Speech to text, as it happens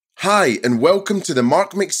Hi, and welcome to the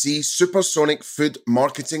Mark McC Supersonic Food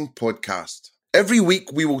Marketing Podcast. Every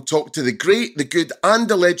week we will talk to the great, the good and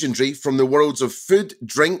the legendary from the worlds of food,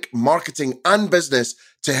 drink, marketing and business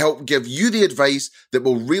to help give you the advice that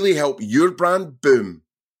will really help your brand boom.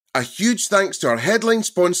 A huge thanks to our headline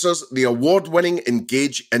sponsors, the award-winning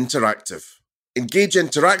Engage Interactive. Engage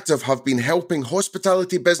Interactive have been helping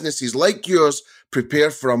hospitality businesses like yours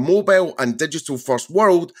prepare for a mobile and digital-first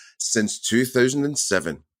world since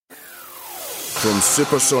 2007. From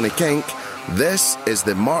Supersonic Inc., this is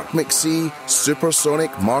the Mark McC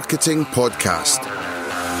Supersonic Marketing Podcast.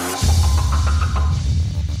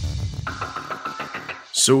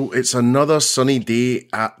 So it's another sunny day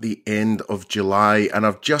at the end of July, and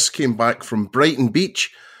I've just came back from Brighton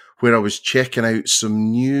Beach, where I was checking out some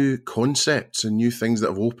new concepts and new things that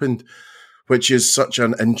have opened, which is such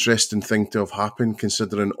an interesting thing to have happened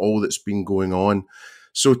considering all that's been going on.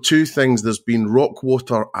 So two things, there's been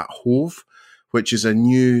Rockwater at Hove, which is a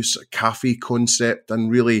new cafe concept and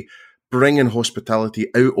really bringing hospitality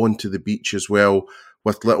out onto the beach as well,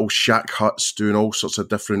 with little shack huts doing all sorts of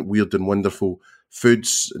different weird and wonderful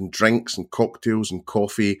foods and drinks and cocktails and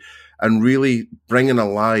coffee, and really bringing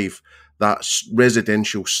alive that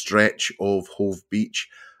residential stretch of Hove Beach.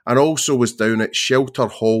 And also was down at Shelter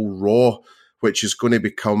Hall Raw, which is going to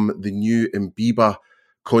become the new Imbiba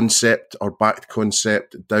concept or backed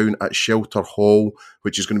concept down at Shelter Hall,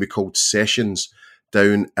 which is going to be called Sessions,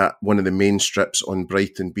 down at one of the main strips on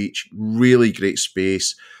Brighton Beach. Really great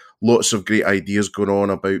space. Lots of great ideas going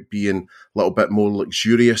on about being a little bit more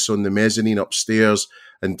luxurious on the mezzanine upstairs,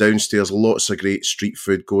 and downstairs lots of great street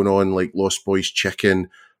food going on like Lost Boys Chicken,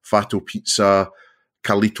 Fatto Pizza,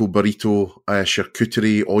 Carlito Burrito,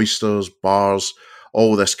 charcuterie, oysters, bars,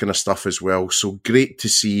 all this kind of stuff as well. So great to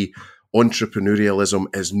see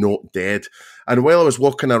entrepreneurialism is not dead. And while I was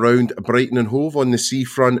walking around Brighton and Hove on the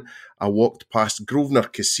seafront, I walked past Grosvenor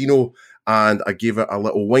Casino and I gave it a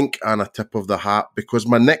little wink and a tip of the hat, because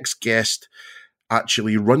my next guest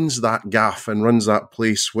actually runs that gaff and runs that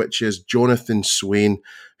place, which is Jonathon Swaine,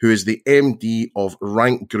 who is the MD of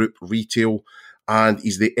Rank Group Retail, and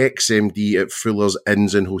he's the ex-MD at Fuller's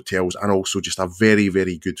Inns and Hotels, and also just a very,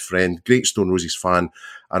 very good friend. Great Stone Roses fan,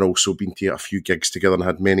 and also been to a few gigs together and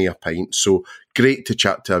had many a pint. So great to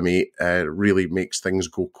chat to a mate. Really makes things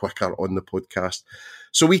go quicker on the podcast.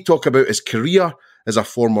 So we talk about his career as a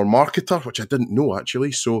former marketer, which I didn't know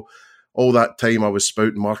actually. So all that time I was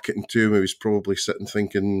spouting marketing to him, he was probably sitting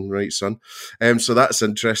thinking, right, son. So that's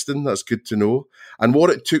interesting. That's good to know. And what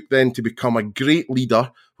it took then to become a great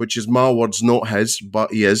leader, which is my words, not his,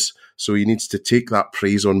 but he is. So he needs to take that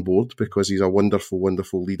praise on board, because he's a wonderful,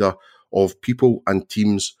 wonderful leader of people and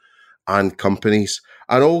teams and companies.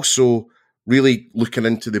 And also really looking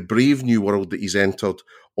into the brave new world that he's entered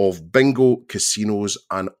of bingo, casinos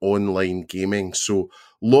and online gaming. So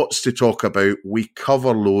lots to talk about. We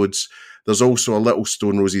cover loads. There's also a little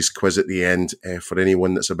Stone Roses quiz at the end for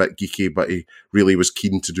anyone that's a bit geeky, but he really was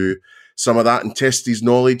keen to do some of that and test his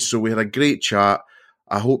knowledge. So we had a great chat.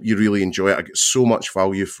 I hope you really enjoy it. I get so much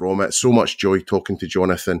value from it, so much joy talking to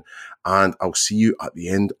Jonathon, and I'll see you at the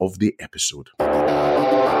end of the episode.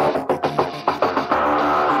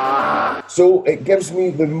 So it gives me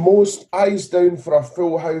the most eyes down for a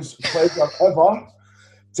full house pleasure ever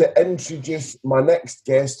to introduce my next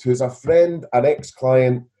guest, who's a friend, an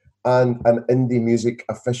ex-client, and an indie music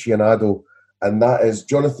aficionado, and that is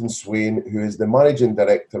Jonathon Swaine, who is the Managing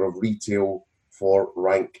Director of Retail for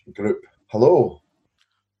Rank Group. Hello.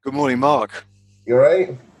 Good morning, Mark. You all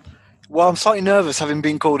right? Well, I'm slightly nervous having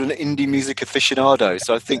been called an indie music aficionado,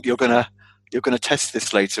 so I think you're gonna test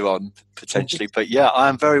this later on potentially. But yeah, I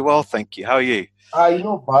am very well, thank you. How are you?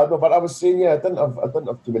 Not bad, but I was saying, yeah, I didn't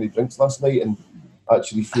have too many drinks last night, and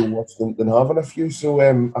actually feel worse than having a few. So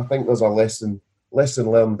I think there's a lesson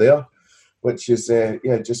learned there, which is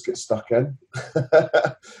just get stuck in.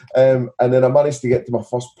 And then I managed to get to my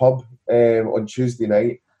first pub on Tuesday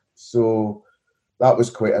night, so that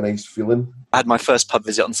was quite a nice feeling. I had my first pub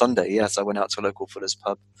visit on Sunday. Yes, I went out to a local Fuller's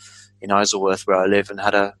pub in Isleworth where I live and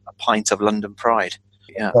had a pint of London Pride.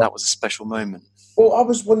 Yeah, that was a special moment. Well, I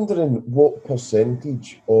was wondering what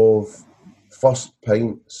percentage of first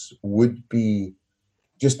pints would be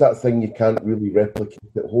just that thing you can't really replicate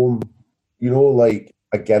at home. You know, like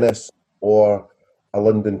a Guinness or a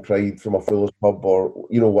London Pride from a Fuller's pub, or,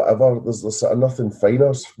 whatever. There's sort of nothing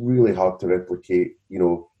finer. It's really hard to replicate,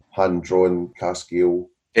 hand-drawn cask ale.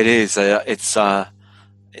 It is. It's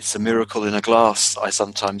a miracle in a glass, I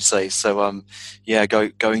sometimes say. So,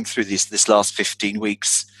 going through this last 15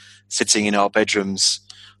 weeks, sitting in our bedrooms,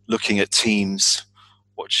 looking at teams,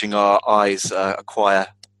 watching our eyes acquire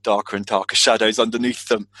darker and darker shadows underneath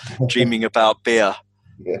them, dreaming about beer.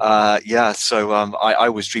 So I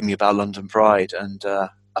was dreaming about London Pride and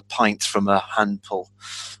a pint from a handful,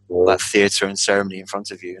 all that theatre and ceremony in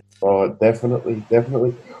front of you. Oh, definitely.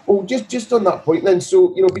 Well, just on that point then,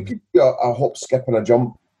 so, we could do a hop, skip and a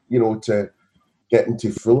jump, to get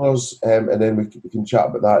into Fuller's, and then we can chat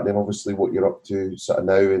about that, and then obviously what you're up to sort of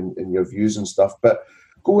now and your views and stuff. But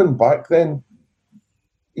going back then,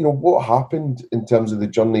 what happened in terms of the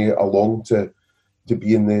journey along to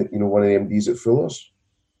being one of the MDs at Fuller's?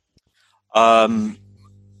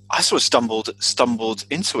 I sort of stumbled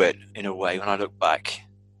into it in a way when I look back.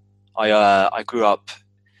 I grew up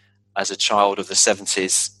as a child of the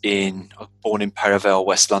 70s born in Perivale,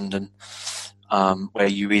 West London, where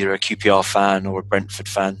you're either a QPR fan or a Brentford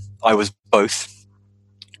fan. I was both,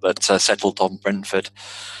 but settled on Brentford.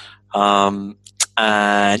 And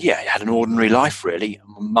yeah, I had an ordinary life, really.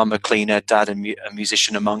 Mum a cleaner, dad a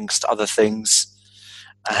musician, amongst other things.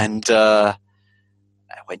 And I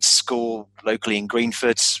went to school locally in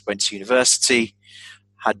Greenford, went to university,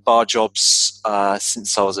 had bar jobs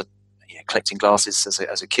since I was collecting glasses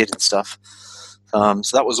as a kid and stuff. So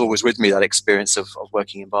that was always with me, that experience of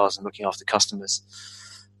working in bars and looking after customers.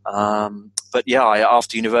 But yeah,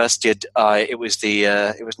 after university, it was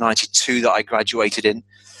 92 that I graduated in,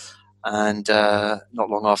 and not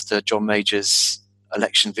long after John Major's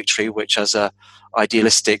election victory, which as a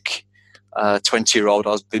idealistic 20-year-old,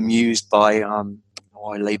 I was bemused by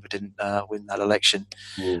why Labour didn't win that election.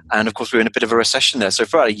 And of course, we were in a bit of a recession there. So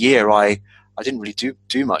for about a year, I didn't really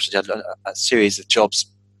do much. I had a series of jobs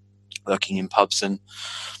working in pubs, and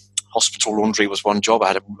hospital laundry was one job.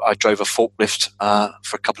 I drove a forklift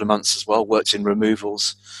for a couple of months as well, worked in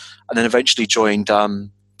removals, and then eventually joined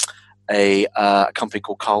a company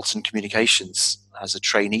called Carlton Communications as a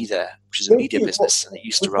trainee there, which is a media business, and it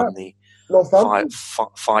used to run the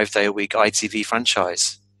 5-day-a-week ITV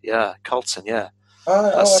franchise. Yeah, Carlton, yeah.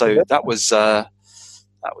 That was sort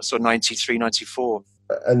of 93, 94.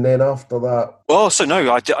 And then after that? Well, so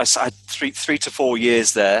no, I had 3 to 4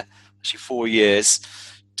 years there, actually 4 years,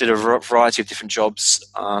 did a variety of different jobs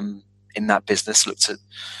in that business, looked at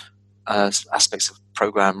aspects of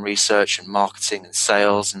program research and marketing and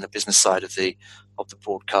sales and the business side of the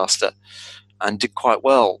broadcaster, and did quite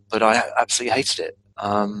well, but I absolutely hated it.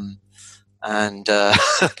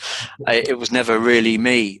 It was never really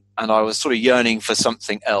me, and I was sort of yearning for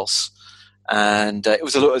something else. And it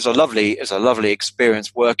was a lovely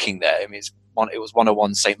experience working there. I mean, it was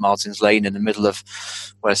 101 St Martin's Lane in the middle of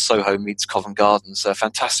where Soho meets Covent Garden, so a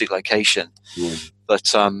fantastic location.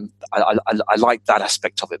 But I liked that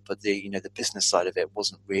aspect of it, but the business side of it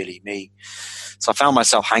wasn't really me. So I found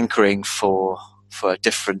myself hankering for a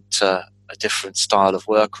different style of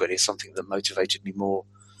work, really, something that motivated me more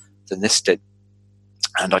than this did.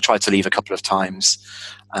 And I tried to leave a couple of times,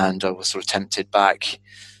 and I was sort of tempted back.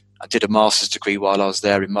 I did a master's degree while I was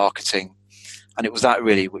there in marketing, and it was that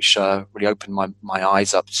really which really opened my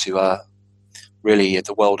eyes up to really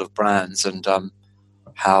the world of brands and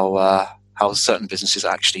how certain businesses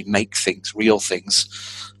actually make things, real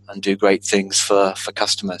things, and do great things for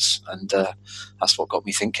customers, and that's what got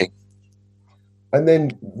me thinking. And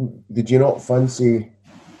then, did you not fancy,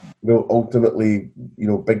 ultimately,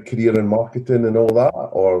 big career in marketing and all that,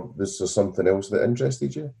 or was there something else that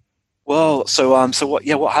interested you? Well, so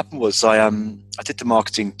what happened was I did the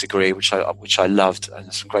marketing degree, which I loved, and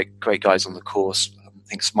there's some great guys on the course. I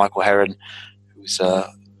think it's Michael Heron, who was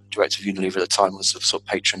director of Unilever at the time, was a sort of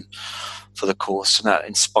patron for the course, and that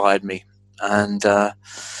inspired me. And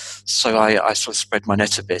so I sort of spread my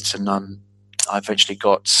net a bit, and I eventually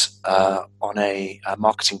got on a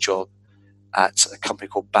marketing job at a company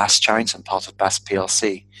called Bass Charrington, part of Bass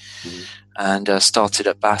PLC. And started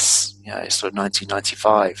at Bass, sort of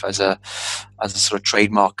 1995 as a sort of trade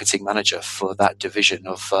marketing manager for that division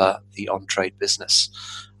of the on-trade business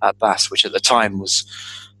at Bass, which at the time was,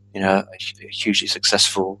 a hugely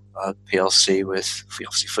successful PLC with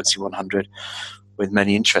obviously FTSE 100, with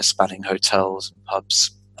many interests spanning hotels,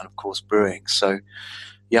 pubs, and of course brewing. So,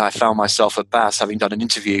 yeah, I found myself at Bass having done an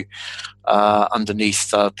interview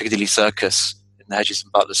underneath Piccadilly Circus in the Hedges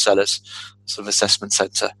and Butler Cellars, sort of assessment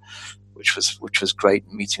centre, which was great,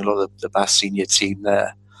 meeting a lot of the Bass senior team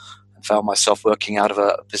there, and found myself working out of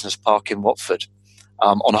a business park in Watford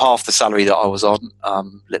on half the salary that I was on.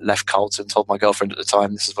 Left Carlton, told my girlfriend at the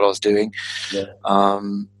time this is what I was doing.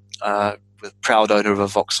 With proud owner of a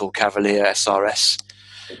Vauxhall Cavalier SRS,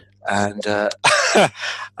 and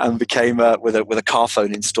and became with a car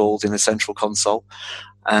phone installed in the central console,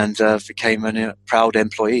 and became a proud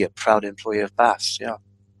employee of Bass. Yeah.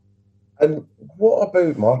 And what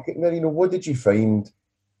about marketing then? What did you find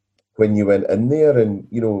when you went in there, and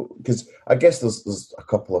because I guess there's a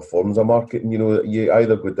couple of forms of marketing. You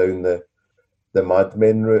either go down the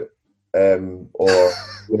madmen route, or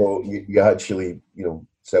you actually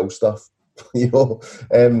sell stuff,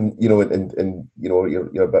 and you're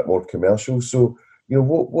a bit more commercial. So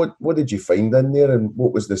what did you find in there, and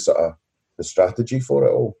what was the sort of the strategy for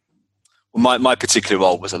it all? Well, my particular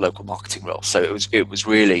role was a local marketing role, so it was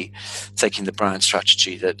really taking the brand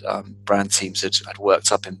strategy that brand teams had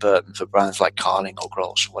worked up in Burton for brands like Carling or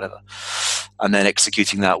Grolsch or whatever, and then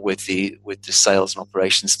executing that with the sales and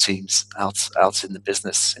operations teams out in the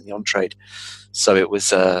business, in the on trade. So it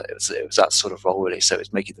was that sort of role really. So it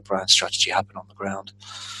was making the brand strategy happen on the ground,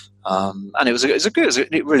 and it was a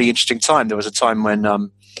really interesting time. There was a time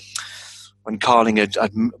when Carling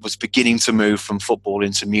was beginning to move from football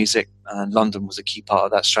into music, and London was a key part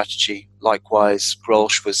of that strategy. Likewise,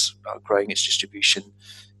 Grolsch was growing its distribution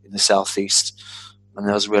in the southeast, and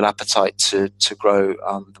there was a real appetite to grow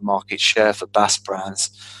the market share for Bass brands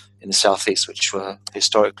in the southeast, which were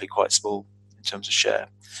historically quite small in terms of share.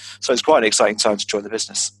 So it's quite an exciting time to join the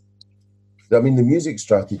business. I mean, the music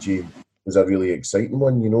strategy was a really exciting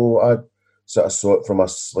one. I sort of saw it from a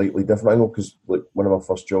slightly different angle, because one of my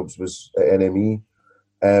first jobs was at NME,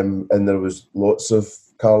 and there was lots of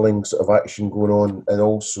Carling sort of action going on, and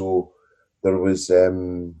also there was a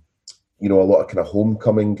lot of kind of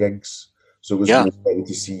homecoming gigs. So it was really exciting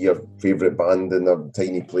to see your favourite band in their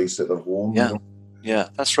tiny place at their home. Yeah,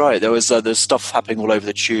 that's right. There's stuff happening all over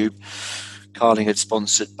the Tube. Carling had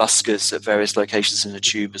sponsored buskers at various locations in the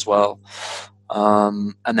Tube as well.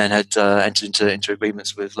 And then had entered into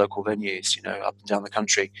agreements with local venues, up and down the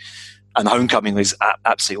country. And Homecoming was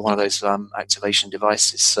absolutely one of those activation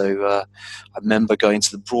devices. So I remember going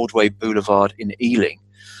to the Broadway Boulevard in Ealing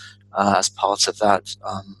as part of that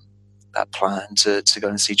plan to go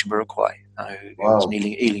and see Jamiroquai, who was an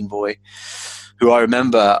Ealing boy, who I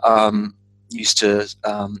remember used to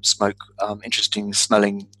smoke interesting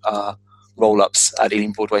smelling roll-ups at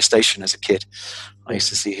Ealing Broadway Station as a kid. I used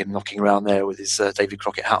to see him knocking around there with his David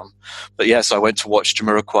Crockett hat on. But yes, I went to watch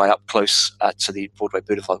Jamiroquai up close to the Broadway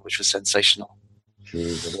Boulevard, which was sensational.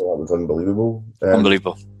 Jeez, I thought that was unbelievable.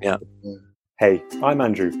 Unbelievable, yeah. Hey, I'm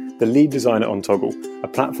Andrew, the lead designer on Toggle, a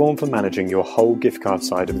platform for managing your whole gift card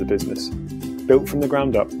side of the business. Built from the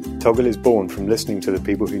ground up, Toggle is born from listening to the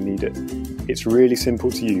people who need it. It's really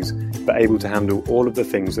simple to use, but able to handle all of the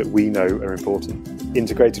things that we know are important.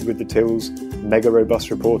 Integrated with the tills, mega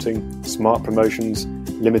robust reporting, smart promotions,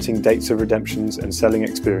 limiting dates of redemptions and selling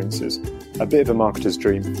experiences. A bit of a marketer's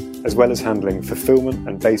dream, as well as handling fulfillment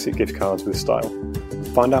and basic gift cards with style.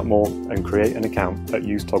 Find out more and create an account at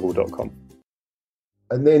usetoggle.com.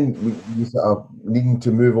 And then you sort of needing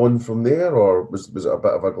to move on from there, or was it a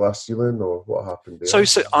bit of a glass ceiling, or what happened there?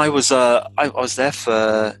 So I was there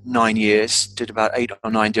for 9 years, did about 8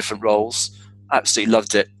 or 9 different roles. Absolutely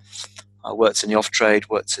loved it. I worked in the off trade,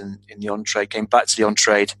 worked in the on trade, came back to the on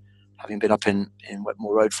trade, having been up in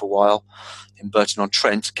Wetmore Road for a while, in Burton on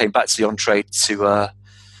Trent. Came back to the on trade to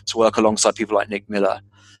work alongside people like Nick Miller,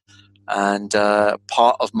 and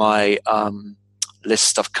part of my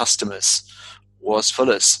list of customers was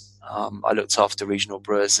Fuller's. I looked after regional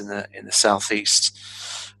brewers in the southeast,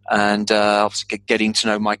 and obviously getting to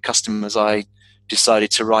know my customers, I decided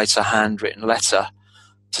to write a handwritten letter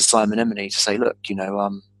to Simon Emily to say, look,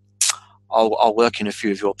 I'll work in a few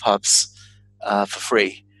of your pubs for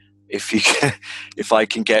free if I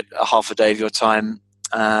can get a half a day of your time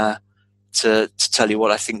to tell you what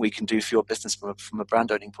I think we can do for your business from a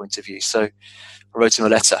brand owning point of view. So I wrote him a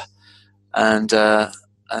letter, and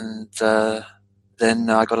then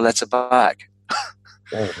I got a letter back.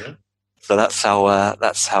 So that's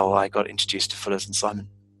how I got introduced to Fuller's and Simon.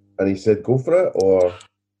 And he said, "Go for it," or?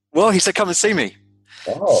 Well, he said, "Come and see me."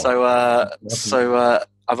 Oh. So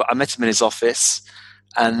I met him in his office,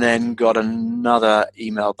 and then got another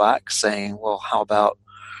email back saying, "Well, how about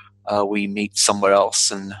we meet somewhere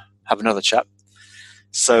else and have another chat?"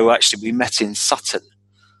 So actually, we met in Sutton,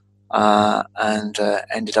 and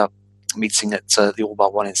ended up meeting at the All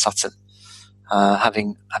Bar One in Sutton.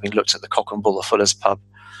 Having looked at the Cock and Bull, the Fuller's pub,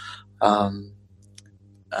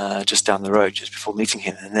 just down the road, just before meeting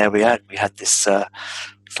him, and there we had this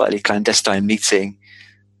slightly clandestine meeting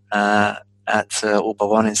at All Bar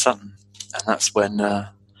One in Sutton, and that's when the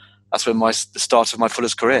start of my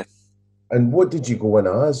Fuller's career. And what did you go in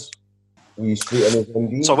as? Were you straight in as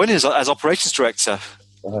MD? So I went in as operations director.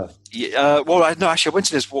 Uh-huh. I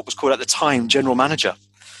went in as what was called at the time general manager.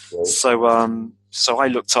 Right. So I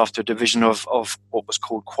looked after a division of what was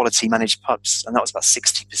called quality managed pubs, and that was about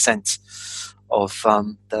 60%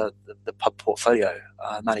 the pub portfolio,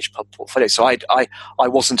 managed pub portfolio. So I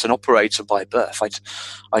wasn't an operator by birth.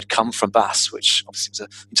 I'd come from Bass, which obviously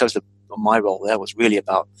was in terms of my role there was really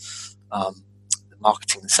about the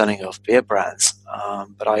marketing and selling of beer brands.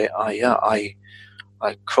 But I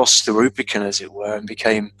crossed the Rubicon, as it were, and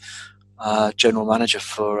became general manager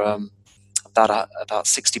for about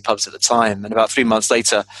 60 pubs at the time. And about 3 months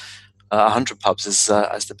later, 100 pubs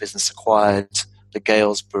as the business acquired the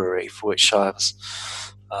Gales Brewery, for which I was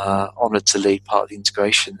honoured to lead part of the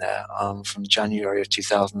integration there from January of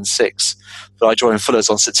 2006. But I joined Fuller's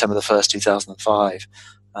on September the 1st, 2005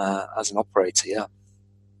 as an operator, yeah.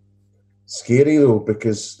 Scary though,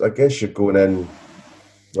 because I guess you're going in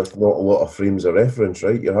with not a lot of frames of reference,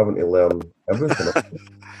 right? You're having to learn everything.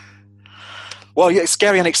 Well, yeah, it's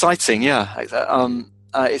scary and exciting, yeah.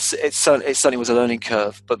 It certainly was a learning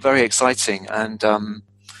curve, but very exciting. And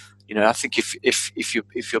I think if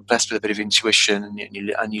you're blessed with a bit of intuition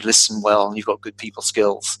and you listen well and you've got good people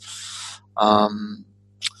skills,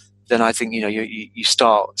 then I think you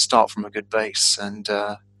start from a good base. And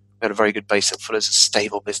we had a very good base at Fuller's, a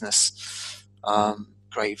stable business,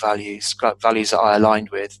 great values that I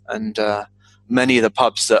aligned with, and many of the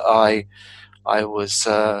pubs that I was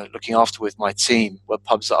looking after with my team were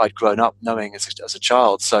pubs that I'd grown up knowing as a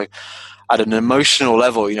child. So at an emotional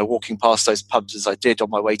level, walking past those pubs as I did on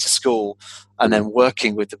my way to school and then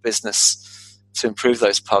working with the business to improve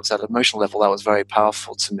those pubs at an emotional level, that was very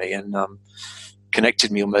powerful to me and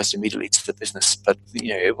connected me almost immediately to the business. But,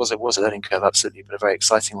 it was a learning curve, absolutely, but a very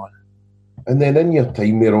exciting one. And then in your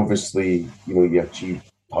time there, obviously, you achieved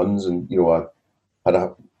tons and, I had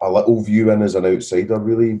a little view in as an outsider,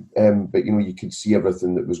 really. But, you could see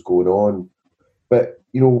everything that was going on. But,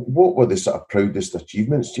 what were the sort of proudest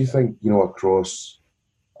achievements, do you think, across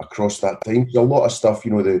that time? A lot of stuff,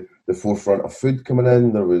 the forefront of food coming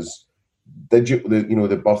in, there was digital,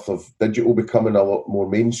 the birth of digital becoming a lot more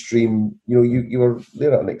mainstream. You were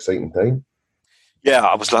there at an exciting time. Yeah,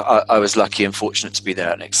 I was lucky and fortunate to be there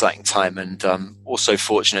at an exciting time, and also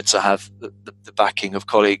fortunate to have the backing of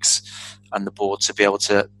colleagues and the board to be able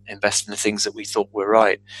to invest in the things that we thought were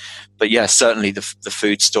right. But yeah, certainly the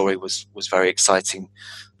food story was very exciting.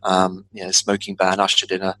 The smoking ban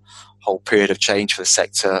ushered in a whole period of change for the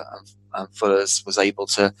sector, and Fuller's was able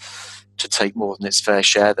to take more than its fair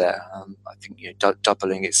share there. I think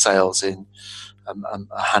doubling its sales in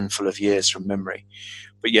a handful of years from memory.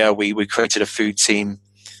 But yeah, we created a food team.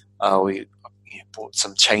 We brought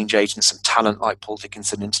some change agents, some talent like Paul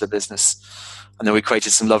Dickinson into the business. And then we created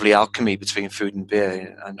some lovely alchemy between food and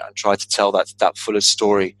beer and tried to tell that Fuller's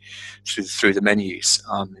story through the menus,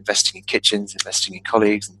 investing in kitchens, investing in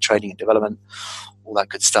colleagues and training and development, all that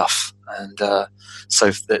good stuff. And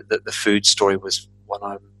so the food story was one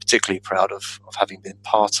I'm particularly proud of having been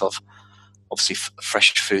part of. Obviously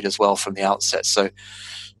fresh food as well from the outset. So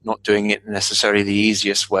not doing it necessarily the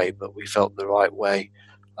easiest way, but we felt the right way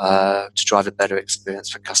to drive a better experience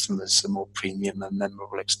for customers, a more premium and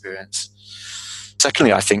memorable experience.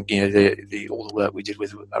 Secondly, I think all the work we did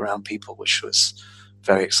around people, which was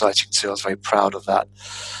very exciting too. I was very proud of that.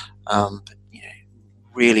 But,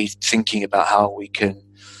 really thinking about how we can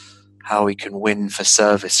win for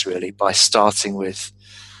service, really, by starting with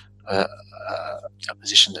a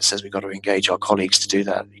position that says we've got to engage our colleagues to do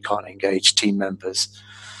that. You can't engage team members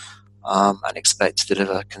and expect to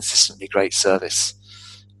deliver consistently great service.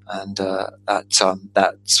 And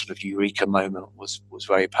that sort of eureka moment was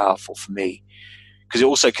very powerful for me, because it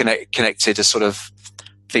also connected a sort of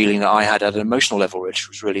feeling that I had at an emotional level, which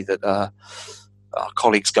was really that our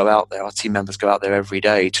colleagues go out there, our team members go out there every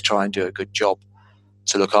day to try and do a good job,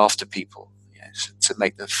 to look after people, to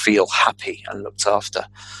make them feel happy and looked after.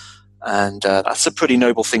 And that's a pretty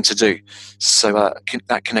noble thing to do. So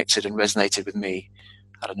that connected and resonated with me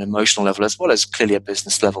at an emotional level, as well as clearly a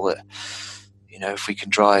business level. That, if we can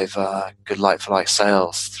drive good like-for-like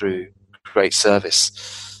sales through great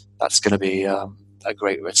service, that's going to be a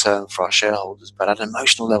great return for our shareholders. But at an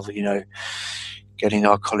emotional level, getting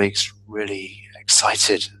our colleagues really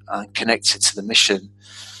excited and connected to the mission,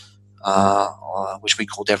 which we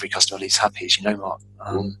called Every Customer Leaves Happy, as you know, Mark,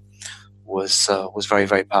 was very,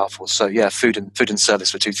 very powerful. So yeah, food and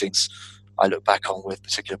service were two things I look back on with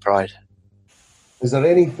particular pride. Is there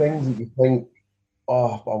any things that you think,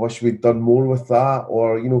 I wish we'd done more with that?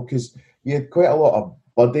 Or, because you had quite a lot of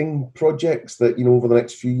budding projects that, over the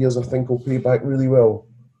next few years, I think will pay back really well.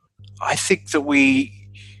 I think that we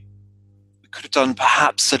could have done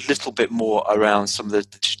perhaps a little bit more around some of the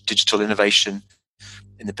digital innovation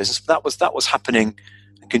in the business. But that was happening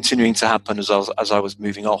and continuing to happen as I was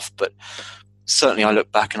moving off. But certainly I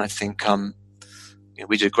look back and I think,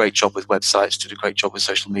 we did a great job with websites, did a great job with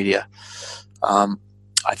social media.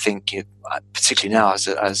 I think, particularly now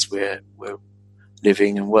as we're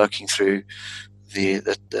living and working through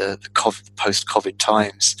the post-COVID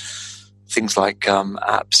times, things like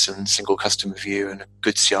apps and single customer view and a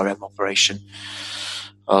good CRM operation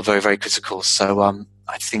are very, very critical. So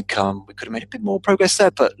I think we could have made a bit more progress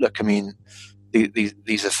there. But look, I mean,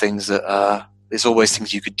 these are things that there's always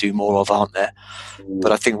things you could do more of, aren't there?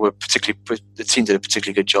 But I think the team did a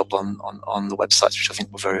particularly good job on the websites, which I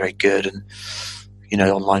think were very, very good. And,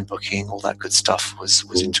 online booking, all that good stuff was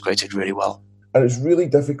integrated really well. And it's really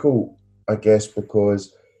difficult, I guess,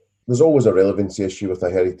 because there's always a relevancy issue with a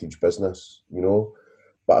heritage business,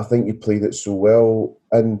 but I think you played it so well.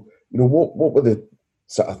 And, what were the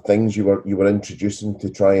sort of things you were introducing to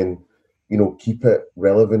try and, keep it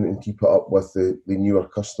relevant and keep it up with the newer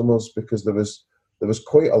customers? Because there was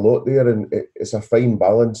quite a lot there, and it's a fine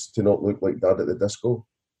balance to not look like Dad at the disco.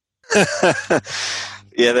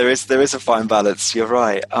 Yeah, there is a fine balance. You're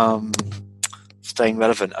right. Staying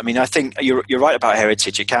relevant. I mean, I think you're right about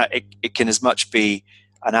heritage. It can as much be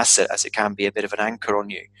an asset as it can be a bit of an anchor on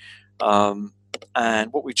you.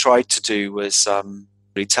 And what we tried to do was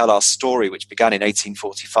really tell our story, which began in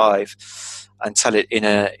 1845, and tell it in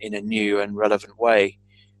a new and relevant way.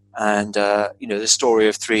 And the story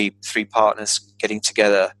of three partners getting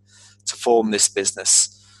together to form this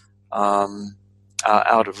business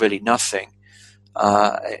out of really nothing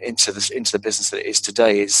into the business that it is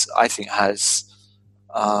today I think has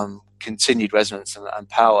continued resonance and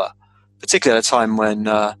power, particularly at a time when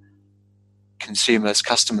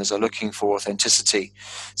customers are looking for authenticity.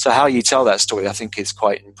 So how you tell that story, I think, is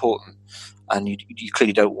quite important. And you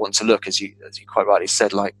clearly don't want to look, as you quite rightly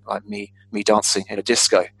said, like me dancing in a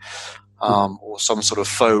disco, or some sort of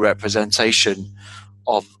faux representation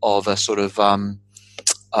of a sort of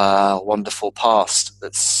wonderful past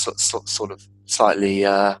that's sort of slightly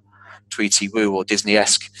Tweety Woo or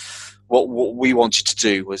Disney-esque. What we wanted to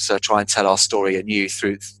do was try and tell our story anew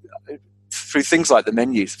through things like the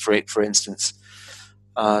menus, for instance,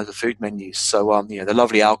 the food menus. So the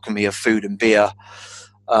lovely alchemy of food and beer,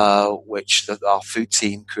 which our food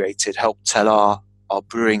team created, helped tell our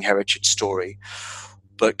brewing heritage story,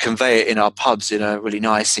 but convey it in our pubs in a really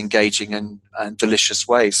nice, engaging and delicious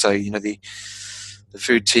way. So the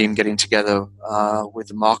food team getting together with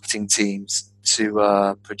the marketing teams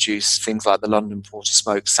to produce things like the London Porter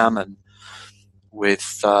smoked salmon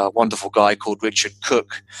with a wonderful guy called Richard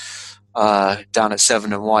Cook down at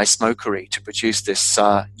 7 and Y Smokery to produce this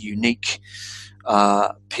unique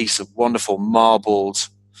piece of wonderful marbled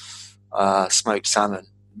smoked salmon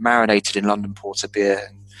marinated in London Porter beer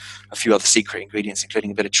and a few other secret ingredients,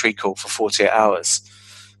 including a bit of treacle, for 48 hours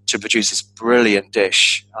to produce this brilliant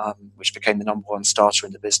dish, which became the number one starter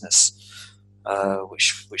in the business,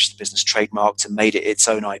 which the business trademarked and made it its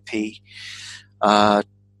own IP.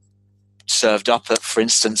 Served up at, for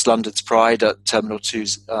instance, London's Pride at Terminal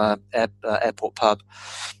 2's airport pub,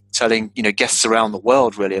 telling guests around the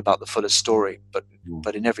world really about the Fuller's story. But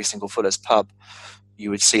in every single Fuller's pub, you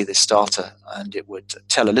would see this starter, and it would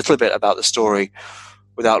tell a little bit about the story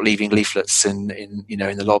without leaving leaflets in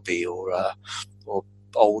the lobby or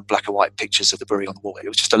old black and white pictures of the brewery on the wall. It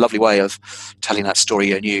was just a lovely way of telling that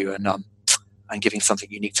story anew and giving something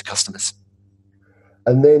unique to customers.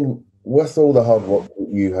 And then, with all the hard work that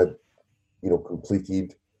you had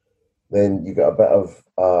completed, then you got a bit of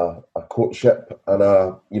a courtship and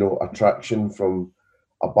attraction from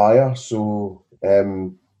a buyer. So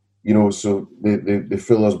so the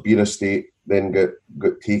Fuller's beer estate then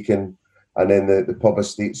got taken, and then the pub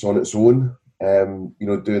estate's on its own.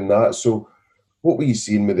 Doing that. So what were you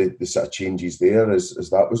seeing with the sort of changes there as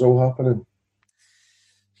that was all happening?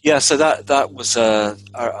 Yeah, so that was a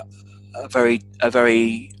very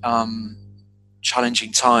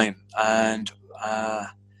challenging time, and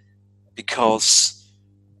because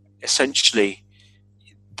essentially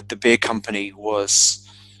the beer company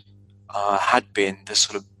had been the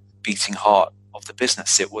sort of beating heart of the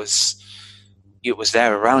business. It was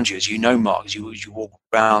there around you, as you know, Mark. As you walk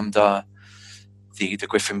around the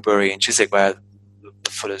Griffin Brewery in Chiswick, where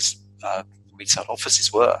the Fuller's retail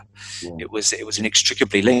offices were. Yeah. It was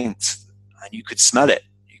inextricably linked, and you could smell it.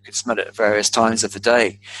 You could smell it at various times of the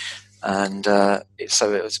day. And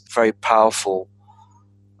so it was a very powerful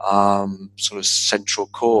sort of central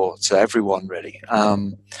core to everyone, really.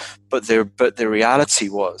 But the reality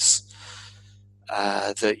was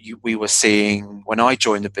that we were seeing, when I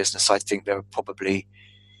joined the business, I think there were probably,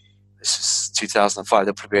 this is 2005,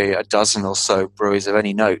 there were probably a dozen or so breweries of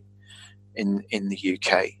any note in the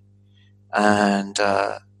UK. And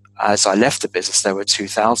as I left the business, there were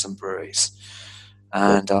 2,000 breweries.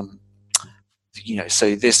 And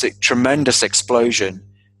so this tremendous explosion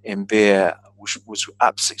in beer was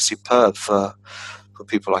absolutely superb for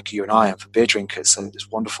people like you and I, and for beer drinkers. So this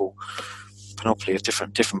wonderful panoply of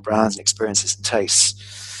different brands and experiences and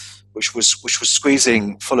tastes, which was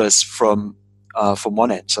squeezing Fuller's from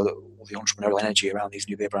one end, so that all the entrepreneurial energy around these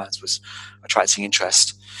new beer brands was attracting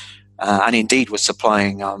interest, and indeed was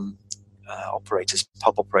supplying pub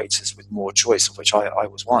operators with more choice, of which I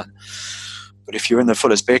was one. But if you're in the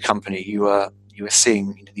Fuller's Beer Company, you were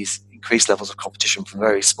seeing these increased levels of competition from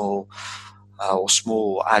very small or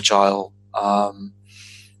small agile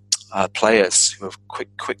players who are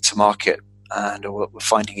quick to market and were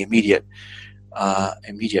finding immediate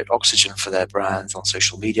oxygen for their brands on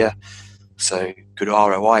social media. So good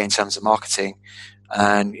ROI in terms of marketing,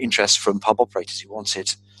 and interest from pub operators who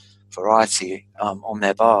wanted variety on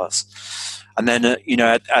their bars. And then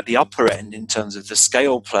at the upper end, in terms of the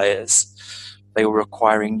scale players, they were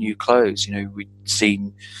acquiring new clothes. We'd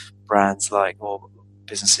seen brands or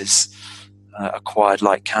businesses acquired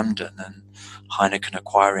like Camden, and Heineken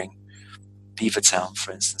acquiring Beavertown,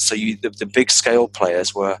 for instance. So the big scale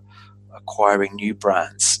players were acquiring new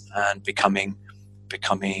brands and becoming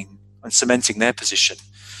and cementing their position.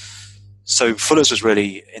 So Fuller's was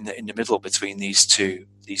really in the middle between these two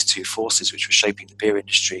forces, which were shaping the beer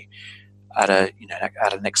industry at an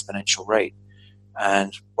exponential rate.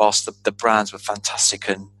 And whilst the brands were fantastic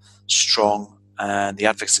and strong, and the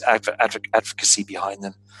advocacy behind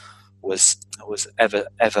them was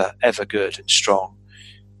ever good and strong,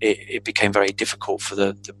 it became very difficult for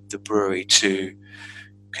the brewery to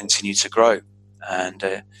continue to grow.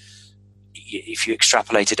 And if you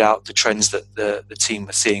extrapolated out the trends that the team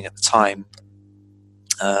were seeing at the time,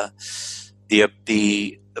 the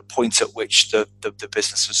point at which the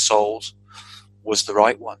business was sold was the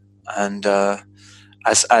right one. And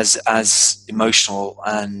as emotional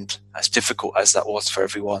and as difficult as that was for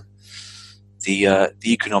everyone, the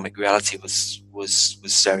economic reality was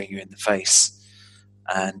staring you in the face.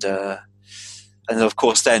 And of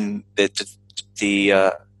course, then the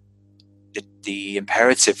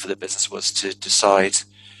imperative for the business was to decide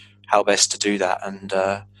how best to do that, and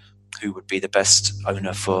who would be the best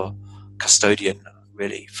owner for custodian,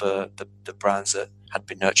 really, for the brands that had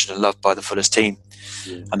been nurtured and loved by the Fuller's team.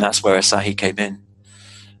 Yeah. And that's where Asahi came in.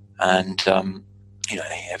 And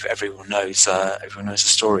everyone knows the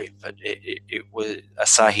story, but it was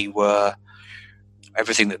Asahi were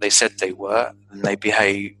everything that they said they were, and they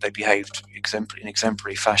behaved in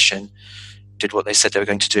exemplary fashion, did what they said they were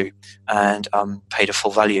going to do, and paid a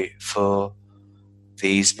full value for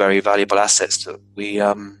these very valuable assets that we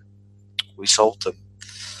sold them.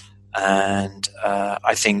 And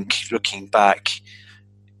I think, looking back,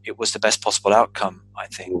 it was the best possible outcome. I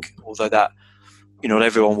think, although that not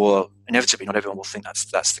everyone will think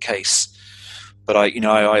that's the case. But I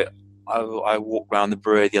walked around the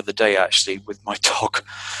brewery the other day, actually, with my dog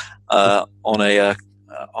on a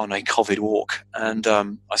COVID walk, and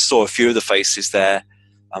I saw a few of the faces there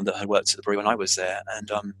that had worked at the brewery when I was there, and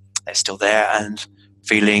they're still there and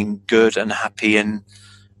feeling good and happy and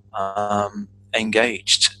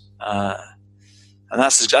engaged. And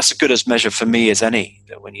that's as good as measure for me as any.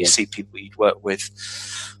 That when you see people you'd work with,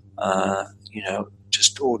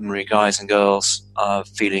 just ordinary guys and girls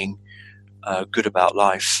feeling good about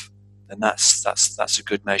life, then that's a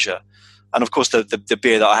good measure. And of course, the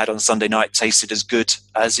beer that I had on Sunday night tasted as good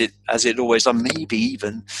as it always done. Maybe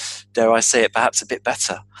even, dare I say it, perhaps a bit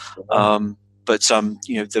better. But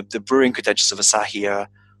the brewing credentials of Asahi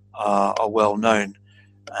are well known,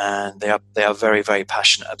 and they are very, very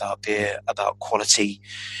passionate about beer, about quality,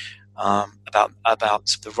 about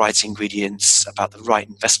the right ingredients, about the right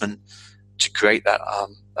investment to create that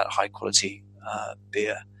high quality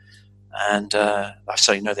beer. And I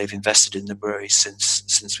certainly know they've invested in the brewery since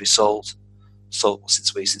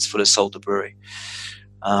Fuller sold the brewery,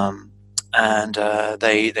 and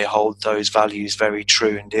they hold those values very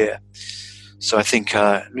true and dear. So I think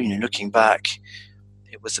looking back,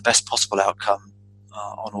 it was the best possible outcome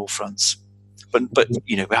on all fronts. But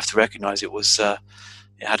we have to recognise it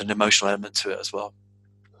had an emotional element to it as well.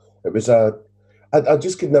 It was I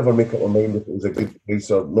just could never make up my mind if it was a good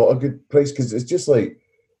price or not a good price, because it's just like,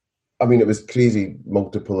 I mean, it was crazy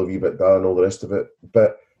multiple of EBITDA and all the rest of it,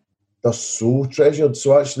 but they're so treasured.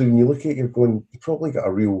 So actually, when you look at it, you're going, you probably got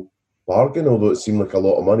a real bargain, although it seemed like a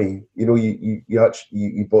lot of money. You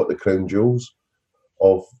bought the crown jewels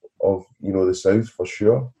of the South for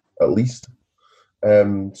sure, at least.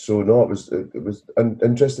 So no, it was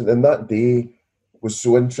interesting, and that day was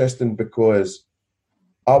so interesting because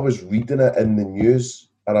I was reading it in the news,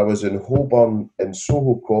 and I was in Holborn in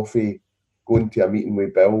Soho Coffee going to a meeting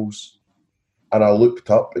with Bills, and I looked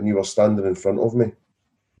up and you were standing in front of me.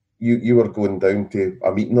 You were going down to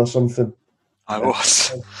a meeting or something. I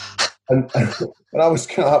was. And I was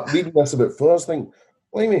kind of reading this about Fleurs, thinking,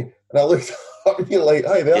 blimey. And I looked up and you're like,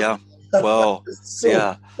 hi there. Yeah. Well,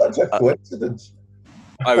 yeah. Such a coincidence.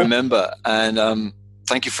 I remember. And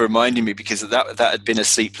thank you for reminding me, because that had been a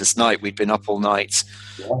sleepless night. We'd been up all night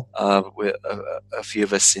with a few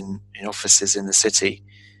of us in offices in the city.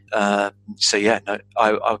 So yeah, no,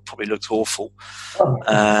 I probably looked awful,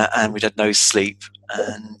 and we'd had no sleep.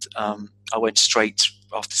 And I went straight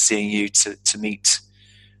after seeing you to meet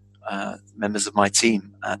members of my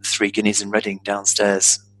team at 3 Guineas in Reading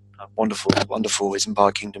downstairs. Wonderful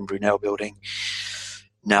Isambard Kingdom Brunel building,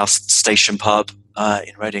 now Station Pub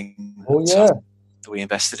in Reading. Oh yeah. That we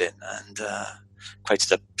invested in, and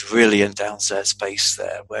created a brilliant downstairs space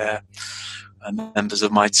there where members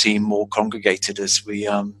of my team all congregated as we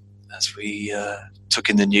took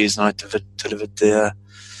in the news, and I delivered the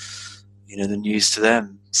the news to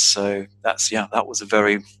them. So that was a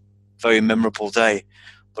very, very memorable day.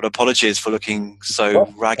 But apologies for looking so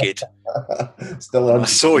ragged. I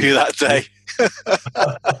saw you that day. I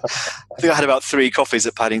think I had about 3 coffees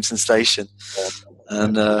at Paddington Station,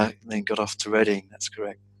 and then got off to Reading. That's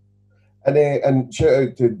correct. And shout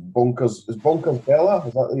out to Bonkers. Is Bonkers Bella?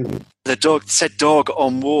 Is that the name? The said dog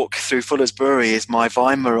on walk through Fuller's Brewery is my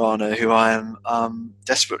Weimaraner, who I am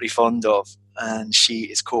desperately fond of, and she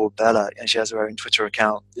is called Bella, and she has her own Twitter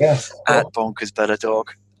account at Bonkers Bella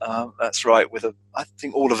Dog. That's right, with I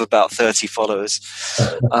think all of about 30 followers.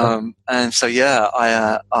 And so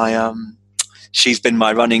she's been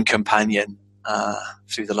my running companion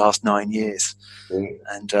through the last 9 years,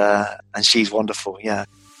 and she's wonderful. Yeah.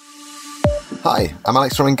 Hi, I'm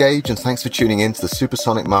Alex from Engage, and thanks for tuning in to the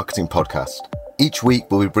Supersonic Marketing Podcast. Each week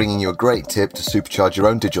we'll be bringing you a great tip to supercharge your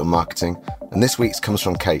own digital marketing, and this week's comes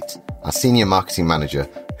from Kate, our Senior Marketing Manager,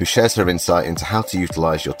 who shares her insight into how to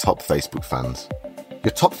utilise your top Facebook fans.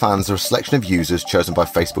 Your top fans are a selection of users chosen by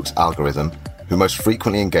Facebook's algorithm who most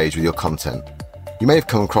frequently engage with your content. You may have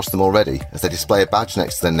come across them already, as they display a badge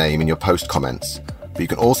next to their name in your post comments, but you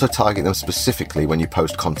can also target them specifically when you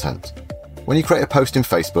post content. When you create a post in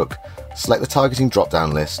Facebook, select the targeting drop-down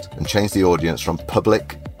list and change the audience from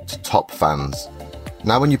public to top fans.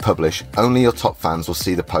 Now when you publish, only your top fans will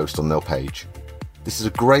see the post on their page. This is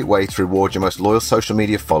a great way to reward your most loyal social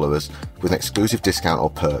media followers with an exclusive discount or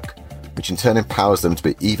perk, which in turn empowers them to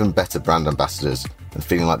be even better brand ambassadors and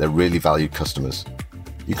feeling like they're really valued customers.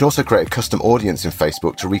 You can also create a custom audience in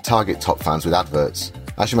Facebook to retarget top fans with adverts.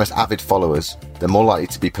 As your most avid followers, they're more likely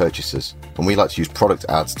to be purchasers, and we like to use product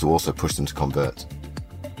ads to also push them to convert.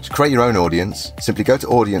 To create your own audience, simply go to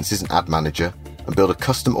Audiences in Ad Manager and build a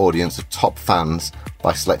custom audience of top fans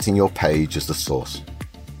by selecting your page as the source.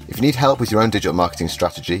 If you need help with your own digital marketing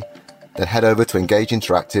strategy, then head over to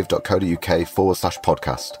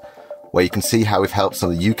engageinteractive.co.uk/podcast, where you can see how we've helped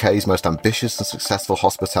some of the UK's most ambitious and successful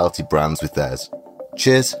hospitality brands with theirs.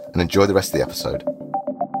 Cheers, and enjoy the rest of the episode.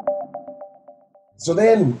 So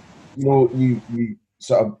then, you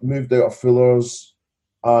sort of moved out of Fuller's,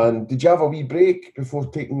 and did you have a wee break before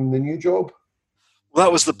taking the new job? Well,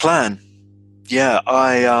 that was the plan. Yeah,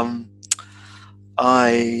 I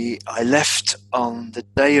left on the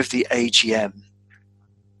day of the AGM,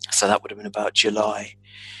 so that would have been about July.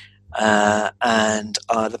 And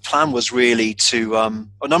the plan was really to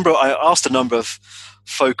I asked a number of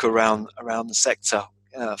folk around the sector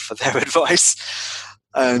for their advice,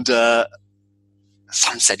 and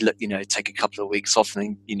some said, look, take a couple of weeks off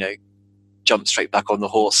and then jump straight back on the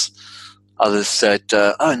horse. Others said,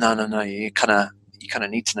 oh no, you kind of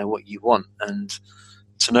need to know what you want, and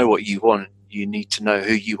to know what you want, you need to know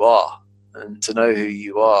who you are, and to know who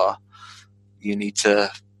you are, you need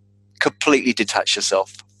to completely detach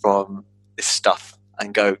yourself from this stuff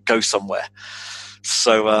and go somewhere.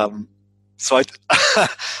 So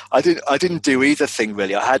I didn't do either thing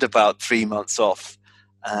really. I had about 3 months off,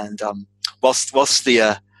 and whilst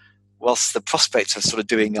the prospect of sort of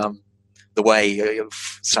doing the way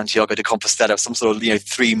of Santiago de Compostela, some sort of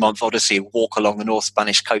 3-month odyssey, walk along the North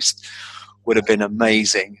Spanish coast, would have been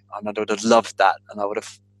amazing, and I would have loved that, and I would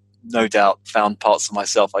have no doubt found parts of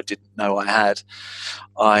myself I didn't know I had.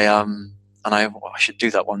 I should do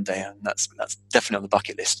that one day, and that's definitely on the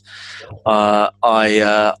bucket list. I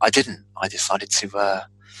didn't. I decided to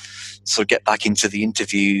sort of get back into the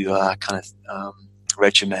interview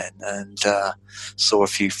regimen, and saw a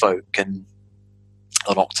few folk. And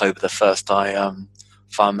on October the 1st, I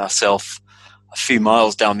found myself a few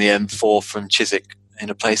miles down the M4 from Chiswick in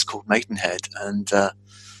a place called Maidenhead, and the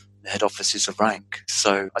head office is of Rank.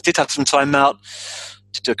 So I did have some time out,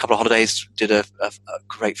 to do a couple of holidays, did a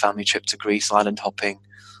great family trip to Greece, island hopping,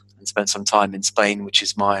 and spent some time in Spain, which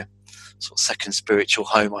is my sort of second spiritual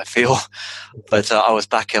home, I feel. But I was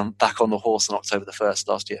back on the horse on October the 1st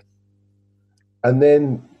last year. And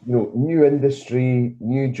then, new industry,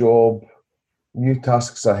 new job, new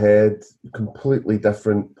tasks ahead, completely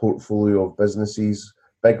different portfolio of businesses,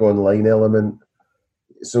 big online element.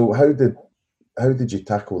 So how did you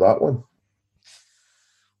tackle that one?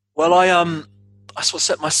 Well, I sort of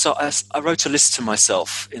set myself. I wrote a list to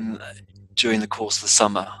myself during the course of the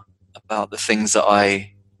summer about the things that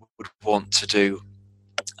I would want to do,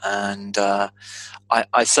 and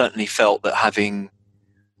I certainly felt that having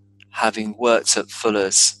worked at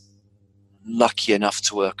Fuller's, lucky enough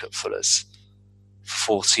to work at Fuller's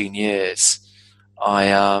for 14 years, I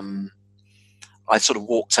sort of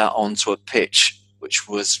walked out onto a pitch which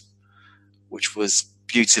was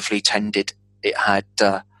beautifully tended. It had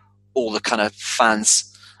all the kind of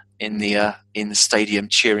fans in the stadium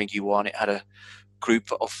cheering you on. It had a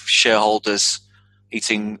group of shareholders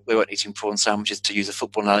eating. We weren't eating prawn sandwiches, to use a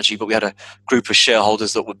football analogy, but we had a group of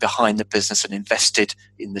shareholders that were behind the business and invested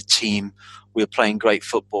in the team. We were playing great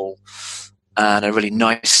football and a really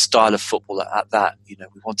nice style of football at that. We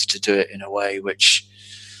wanted to do it in a way which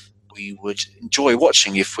we would enjoy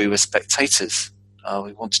watching if we were spectators.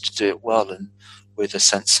 We wanted to do it well and with a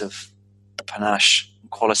sense of panache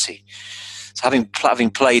and quality. So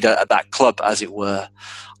having played at that club, as it were,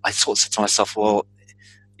 I sort of said to myself, well,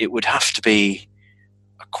 it would have to be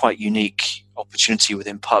a quite unique opportunity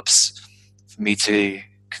within pubs for me to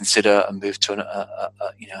consider a move to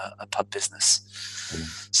a pub business.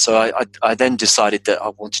 So I then decided that I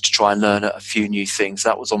wanted to try and learn a few new things.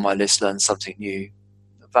 That was on my list, learn something new.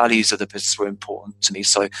 The values of the business were important to me,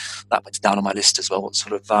 so that went down on my list as well. What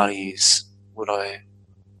sort of values would I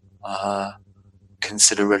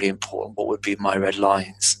consider really important? What would be my red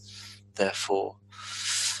lines, therefore?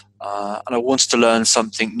 And I wanted to learn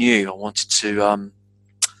something new. I wanted to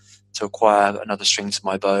acquire another string to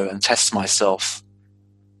my bow and test myself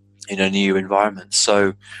in a new environment.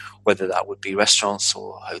 So whether that would be restaurants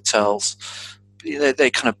or hotels, they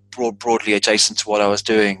kind of broadly adjacent to what I was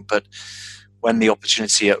doing. But when the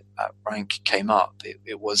opportunity at Rank came up,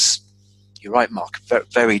 it was, you're right, Mark, very,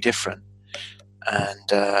 very different. And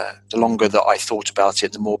the longer that I thought about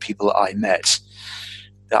it, the more people that I met,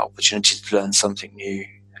 that opportunity to learn something new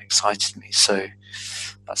excited me. So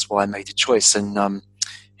that's why I made the choice. And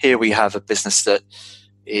here we have a business that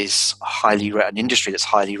is an industry that's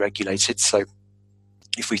highly regulated. So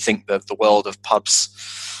if we think that the world of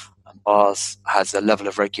pubs and bars has a level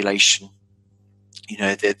of regulation,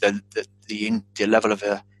 the level of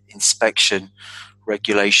inspection,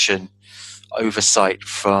 regulation, oversight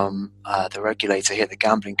from the regulator here, the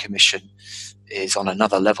Gambling Commission, is on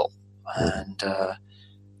another level. And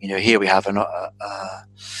here we have a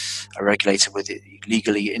regulator with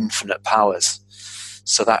legally infinite powers.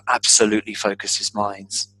 So that absolutely focuses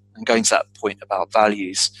minds. And going to that point about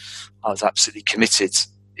values, I was absolutely committed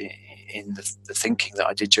in the thinking that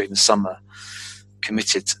I did during the summer,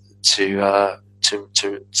 committed to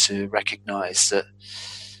recognise that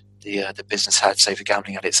the business had Safer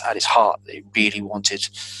Gambling at its heart. They really wanted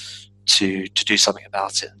to do something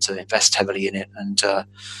about it and to invest heavily in it and to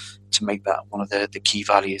make that one of the key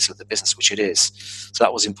values of the business, which it is. So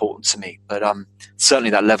that was important to me. But certainly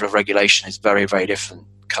that level of regulation is very, very different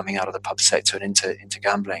coming out of the pub sector and into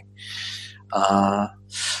gambling.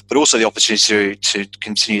 But also the opportunity to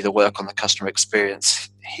continue the work on the customer experience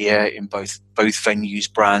here in both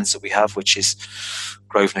venues, brands that we have, which is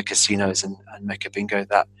Grosvenor Casinos and Mecca Bingo.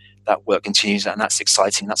 That work continues, and that's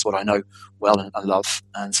exciting. That's what I know well and love,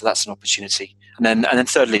 and so that's an opportunity. And then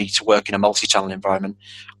thirdly, to work in a multi-channel environment.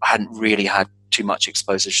 I hadn't really had too much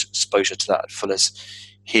exposure to that at Fuller's.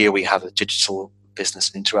 Here we have a digital business,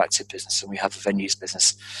 an interactive business, and we have a venues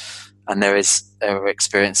business. And there are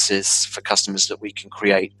experiences for customers that we can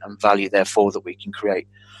create and value, therefore, that we can create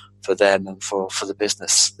for them and for the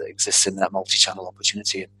business that exists in that multi-channel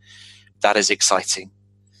opportunity. And that is exciting.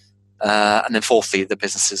 And then fourthly, the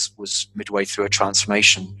business was midway through a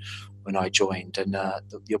transformation when I joined, and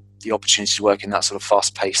the opportunity to work in that sort of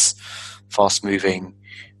fast-paced, fast-moving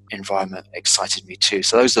environment excited me too.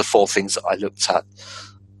 So those are the four things that I looked at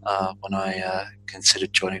when I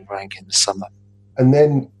considered joining Rank in the summer. And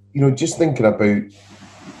then, just thinking about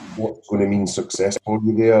what's going to mean success for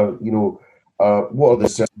you there, what are the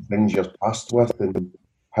certain things you're tasked with and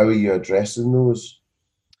how are you addressing those?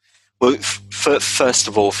 Well, first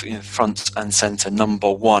of all, front and centre,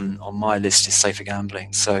 number one on my list is Safer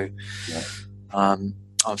Gambling. So I'm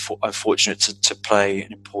fortunate to play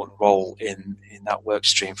an important role in that work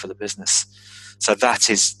stream for the business. So that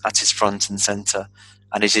is front and center,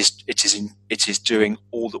 and it is doing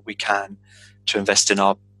all that we can to invest in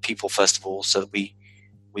our people first of all, so that we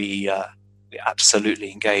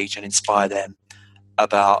absolutely engage and inspire them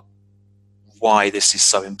about why this is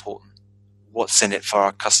so important, what's in it for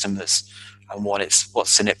our customers, and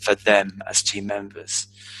what's in it for them as team members.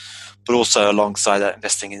 But also alongside that,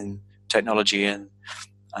 investing in technology and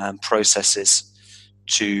processes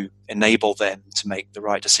to enable them to make the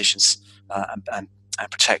right decisions and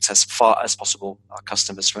protect as far as possible our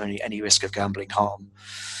customers from any risk of gambling harm.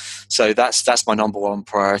 So that's my number one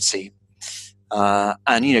priority.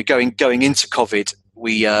 And going into COVID,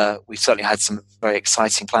 we certainly had some very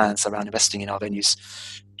exciting plans around investing in our venues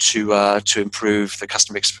to improve the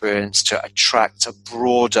customer experience, to attract a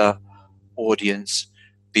broader audience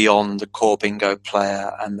beyond the core bingo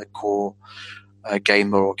player and the core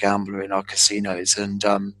gamer or gambler in our casinos, and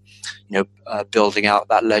building out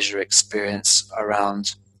that leisure experience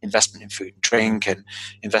around investment in food and drink and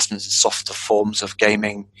investments in softer forms of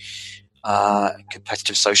gaming,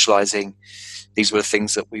 competitive socializing. These were the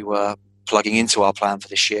things that we were plugging into our plan for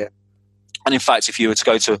this year. And in fact, if you were to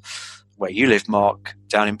go to where you live, Mark,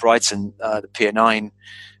 down in Brighton, the Pier 9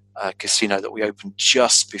 casino that we opened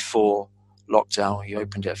just before lockdown, we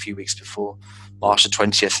opened it a few weeks before March the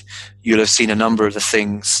 20th, you'll have seen a number of the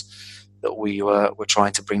things that we were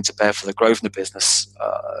trying to bring to bear for the Grosvenor business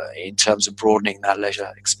in terms of broadening that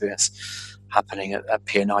leisure experience happening at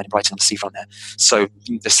Pier 9 in Brighton on the seafront there. So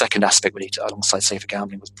the second aspect we need to, alongside safer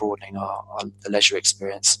gambling, was broadening the leisure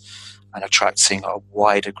experience and attracting a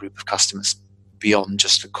wider group of customers beyond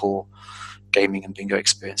just the core gaming and bingo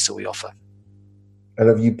experience that we offer. And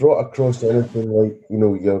have you brought across anything like,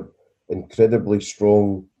 your incredibly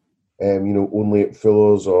strong, only at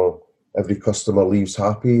Fuller's or every customer leaves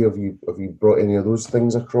happy? Have you brought any of those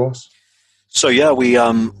things across? So yeah,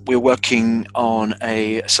 we're working on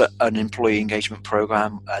an employee engagement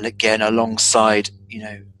program, again alongside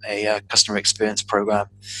a customer experience program,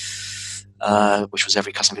 which was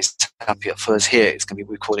every customer is happy at Fuller's. Here it's going to be,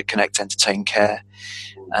 we call it Connect, Entertain, Care,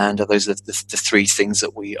 and those are the three things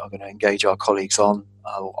that we are going to engage our colleagues on.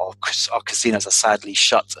 Our casinos are sadly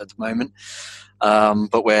shut at the moment,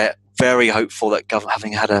 but we're very hopeful that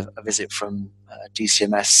having had a visit from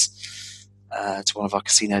DCMS to one of our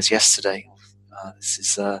casinos yesterday. This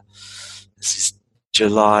is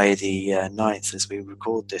July the 9th as we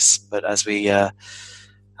record this, but as we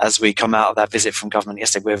come out of that visit from government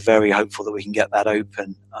yesterday, we're very hopeful that we can get that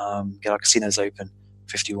open, get our casinos open,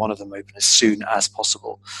 51 of them open as soon as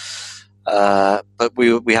possible. But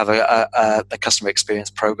we have a customer experience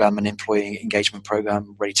program, an employee engagement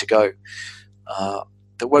program ready to go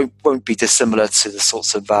that won't be dissimilar to the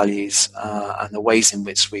sorts of values and the ways in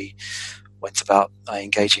which we went about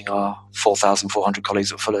engaging our 4,400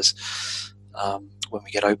 colleagues at Fuller's when we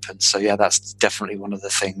get open. So yeah, that's definitely one of the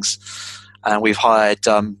things. And we've hired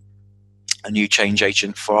a new change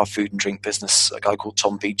agent for our food and drink business, a guy called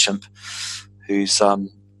Tom Beecham, who's come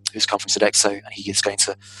from Sodexo, and he is going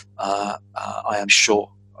to, I am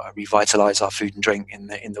sure, revitalise our food and drink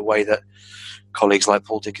in the way that colleagues like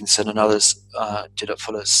Paul Dickinson and others did at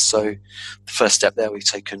Fuller's. So the first step there we've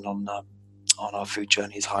taken on our food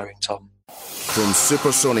journey is hiring Tom. From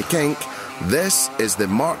Supersonic Inc., this is the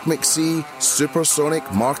Mark McC Supersonic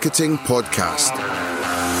Marketing Podcast.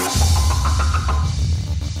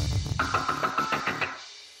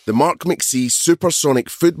 The Mark McC Supersonic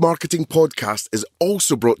Food Marketing Podcast is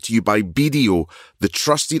also brought to you by BDO, the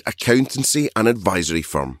trusted accountancy and advisory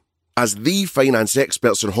firm. As the finance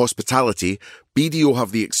experts in hospitality, BDO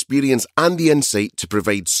have the experience and the insight to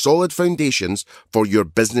provide solid foundations for your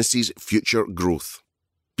business's future growth.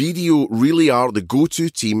 BDO really are the go-to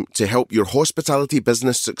team to help your hospitality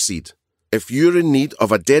business succeed. If you're in need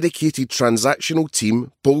of a dedicated transactional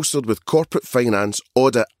team bolstered with corporate finance,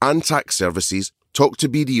 audit and tax services, talk to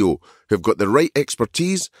BDO, who've got the right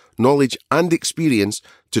expertise, knowledge and experience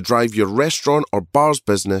to drive your restaurant or bar's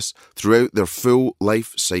business throughout their full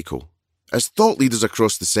life cycle. As thought leaders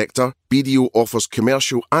across the sector, BDO offers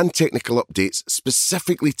commercial and technical updates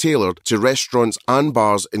specifically tailored to restaurants and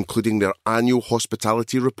bars, including their annual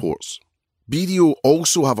hospitality reports. BDO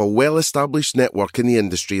also have a well-established network in the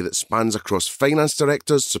industry that spans across finance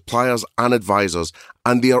directors, suppliers and advisors,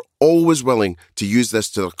 and they are always willing to use this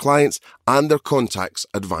to their clients and their contacts'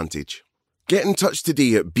 advantage. Get in touch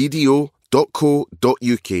today at bdo.co.uk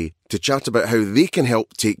to chat about how they can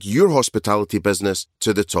help take your hospitality business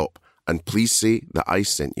to the top. And please say that I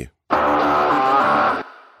sent you.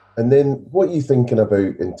 And then what are you thinking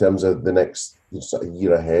about in terms of the next sort of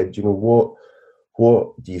year ahead?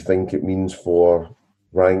 What do you think it means for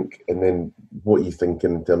Rank? And then what are you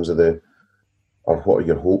thinking in terms of the or what are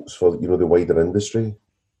your hopes for the wider industry?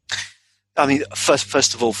 I mean,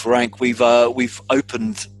 first of all, for Rank, we've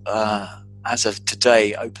opened as of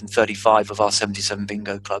today, opened 35 of our 77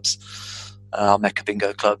 bingo clubs, our Mecca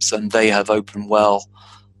bingo clubs, and they have opened well.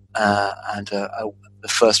 And the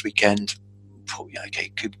first weekend,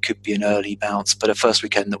 could be an early bounce, but a first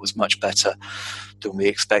weekend that was much better than we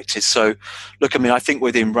expected. So, look, I mean, I think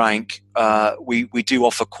within Rank, we do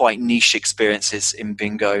offer quite niche experiences in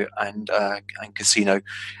bingo and casino.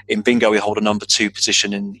 In bingo, we hold a number 2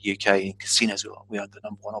 position in the UK. In casinos, we are the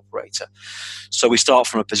number 1 operator. So we start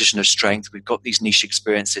from a position of strength. We've got these niche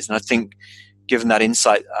experiences, and I think, given that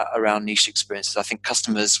insight around niche experiences, I think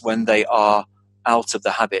customers, when they are out of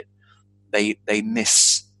the habit, they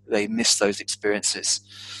miss those experiences.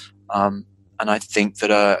 And I think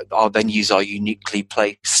that our venues are uniquely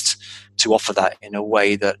placed to offer that in a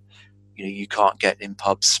way that you can't get in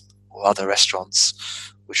pubs or other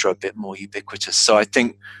restaurants, which are a bit more ubiquitous. So I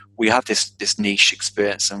think we have this niche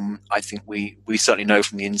experience, and I think we certainly know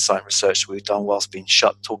from the insight research that we've done whilst being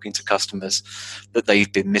shut, talking to customers, that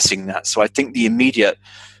they've been missing that. So I think the immediate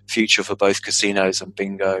future for both casinos and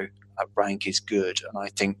bingo at Rank is good, and I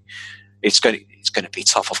think it's going to be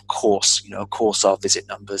tough. Of course, our visit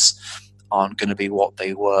numbers aren't going to be what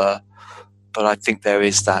they were, but I think there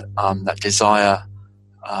is that desire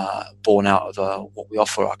born out of what we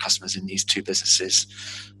offer our customers in these 2 businesses,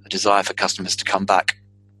 a desire for customers to come back,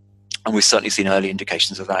 and we've certainly seen early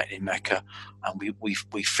indications of that in Mecca, and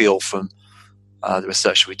we feel from the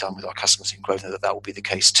research we've done with our customers in Grosvenor that will be the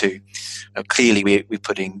case too. Clearly, we're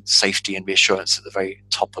putting safety and reassurance at the very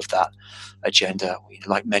top of that agenda.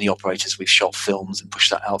 Like many operators, we've shot films and pushed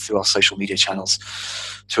that out through our social media channels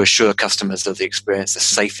to assure customers of the experience, the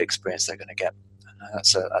safe experience they're going to get.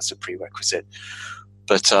 That's a prerequisite.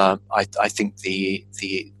 But I think the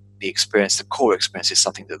experience, the core experience, is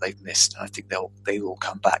something that they've missed, and I think they will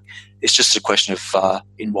come back. It's just a question of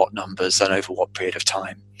in what numbers and over what period of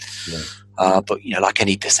time. Yeah. But like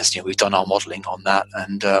any business, we've done our modelling on that,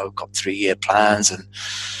 and we've got 3-year plans and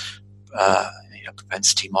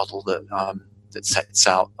propensity model that sets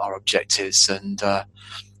out our objectives and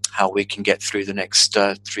how we can get through the next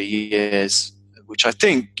 3 years. Which I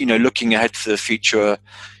think, looking ahead for the future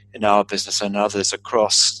in our business and others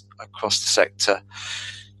across the sector,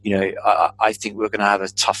 I think we're going to have a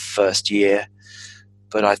tough first year,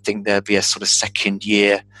 but I think there'll be a sort of second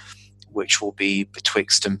year which will be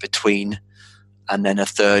betwixt and between, and then a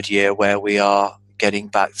third year where we are getting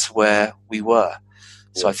back to where we were.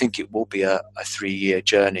 So I think it will be a 3-year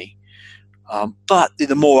journey. But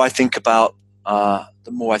the more I think about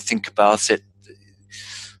it,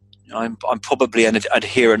 I'm probably an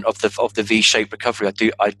adherent of the V-shaped recovery.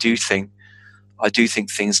 I do think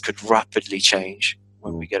things could rapidly change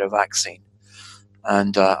when we get a vaccine,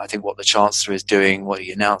 and I think what the Chancellor is doing, what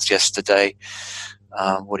he announced yesterday,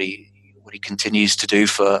 what he continues to do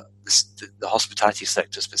for the hospitality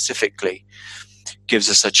sector specifically, gives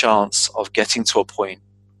us a chance of getting to a point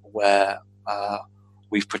where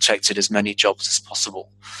we've protected as many jobs as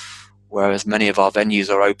possible, where as many of our venues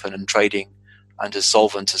are open and trading and as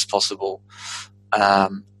solvent as possible,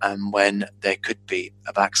 and when there could be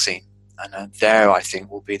a vaccine. And there, I think,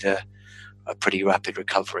 will be a pretty rapid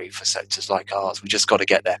recovery for sectors like ours. We just got to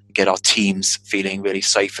get there, get our teams feeling really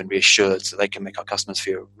safe and reassured so they can make our customers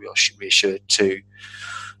feel reassured too.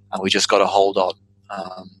 And we just got to hold on.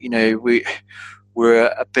 We're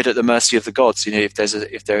a bit at the mercy of the gods. If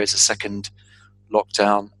there is a second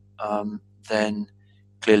lockdown, then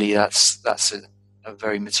clearly that's a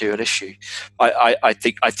very material issue. I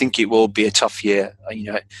think it will be a tough year.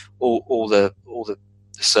 All the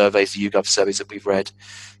surveys, the YouGov surveys that we've read,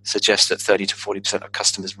 suggest that 30 to 40% of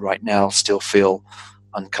customers right now still feel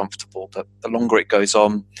uncomfortable. But the longer it goes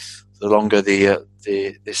on, the longer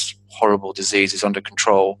this horrible disease is under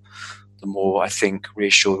control, the more I think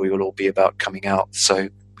reassured we will all be about coming out. So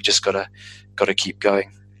we just got to keep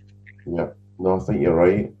going. Yeah, no, I think you're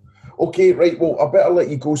right. Okay, right. Well, I better let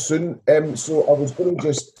you go soon. So I was going to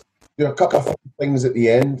just do a couple of things at the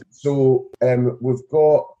end. So we've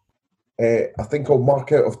got, I think I'll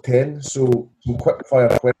mark out of 10. So some quick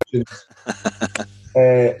fire questions.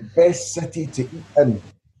 Best city to eat in?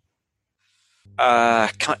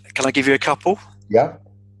 Can I give you a couple? Yeah.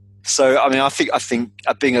 So I think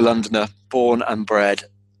being a Londoner, born and bred,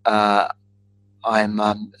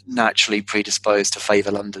 I'm naturally predisposed to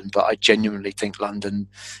favour London, but I genuinely think London,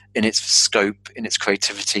 in its scope, in its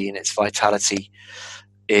creativity, in its vitality,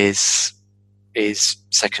 is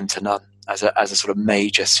second to none as a sort of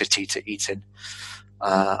major city to eat in.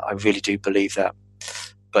 I really do believe that.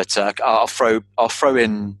 But I'll throw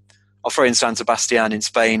in San Sebastian in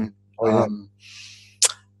Spain. Oh, yeah.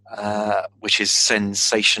 which is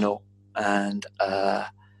sensational, and the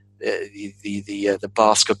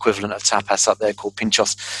Basque equivalent of tapas up there called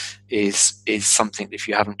pinchos is something that if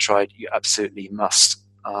you haven't tried, you absolutely must.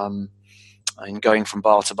 And going from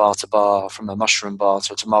bar to bar to bar, from a mushroom bar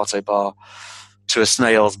to a tomato bar to a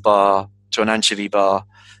snails bar to an anchovy bar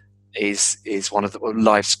is one of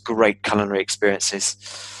life's great culinary experiences.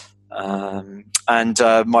 And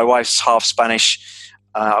my wife's half Spanish.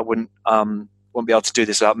 I wouldn't be able to do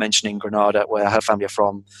this without mentioning Granada, where her family are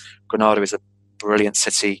from. Granada is a brilliant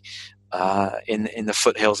city in the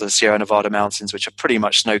foothills of the Sierra Nevada mountains, which are pretty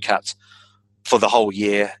much snow-capped for the whole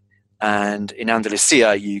year. And in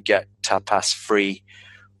Andalusia, you get tapas free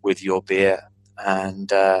with your beer. And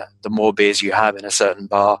the more beers you have in a certain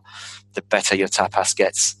bar, the better your tapas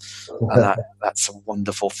gets. And that's a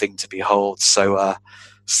wonderful thing to behold. So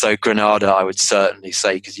Granada, I would certainly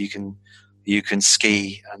say, because you can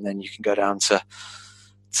ski and then you can go down to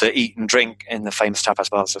eat and drink in the famous tapas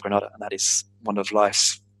bars of Granada. And that is one of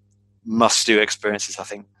life's must-do experiences, I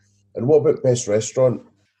think. And what about best restaurant?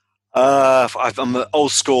 I'm an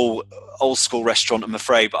old school restaurant, I'm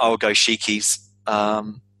afraid, but I would go Sheiky's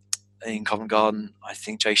in Covent Garden. I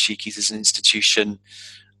think Jay Sheiky's is an institution.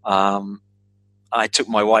 I took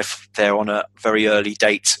my wife there on a very early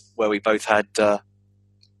date where we both had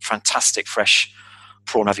fantastic fresh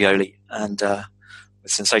prawn ravioli and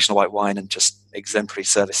with sensational white wine and just exemplary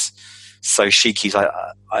service. So Sheiky's,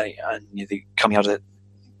 coming out of the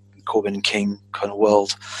Corbin and King kind of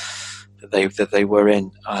world that they were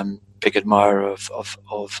in, I'm a big admirer of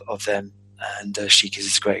them, and Sheiky's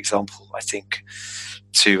is a great example, I think,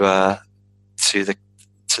 to the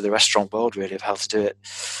restaurant world, really, of how to do it.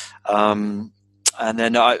 And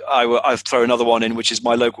then I've thrown another one in, which is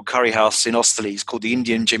my local curry house in Osterley. It's called the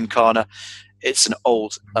Indian Gymkhana. It's an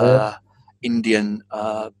old Indian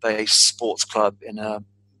based sports club in a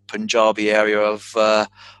Punjabi area of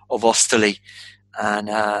Osterley. And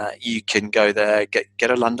you can go there,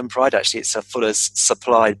 get a London Pride. Actually, it's a Fuller's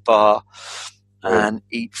supplied bar, and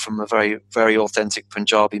eat from a very, very authentic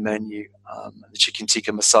Punjabi menu. The chicken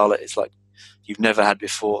tikka masala is like you've never had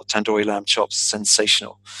before. Tandoori lamb chops,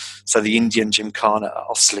 sensational. So the Indian Gymkhana at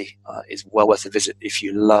Osterley is well worth a visit if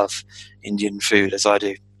you love Indian food, as I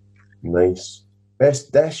do. Nice.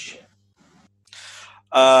 Best dish?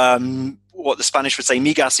 What the Spanish would say,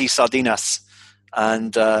 migas y sardinas,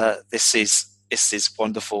 and this is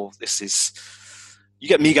wonderful. You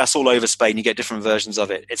get migas all over Spain. You get different versions of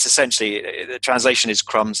it. It's essentially, the translation is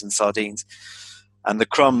crumbs and sardines. And the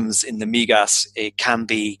crumbs in the migas, it can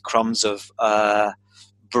be crumbs of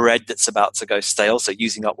bread that's about to go stale, so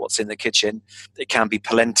using up what's in the kitchen. It can be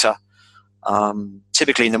polenta.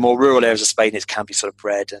 Typically in the more rural areas of Spain, it can be sort of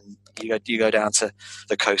bread. And you go down to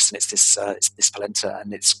the coast and it's this polenta,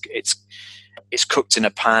 and it's cooked in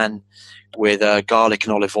a pan with garlic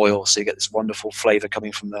and olive oil, so you get this wonderful flavour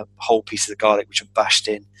coming from the whole pieces of garlic which are bashed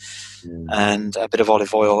in, and a bit of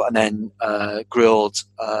olive oil, and then grilled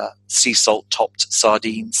sea salt topped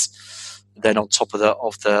sardines, then on top of the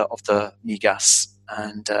migas,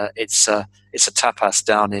 and it's a tapas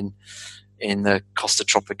down in the Costa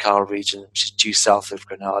Tropical region, which is due south of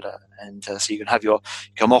Granada, and so you can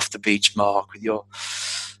come off the beach, Mark, with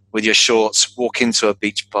your shorts, walk into a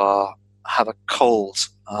beach bar, have a cold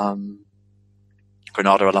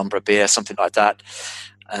Granada Alhambra beer, something like that,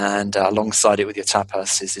 and alongside it with your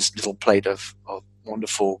tapas is this little plate of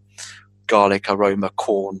wonderful garlic aroma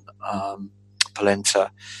corn polenta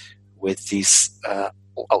with these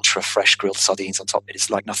ultra fresh grilled sardines on top. It is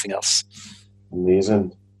like nothing else.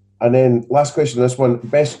 Amazing. And then last question, this one,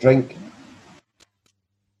 best drink?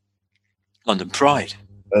 London Pride.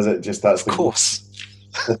 Is it just that's of course?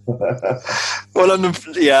 Well, London,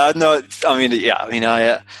 yeah, no,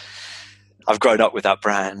 I've grown up with that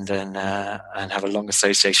brand and have a long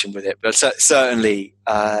association with it. But certainly,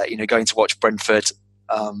 going to watch Brentford,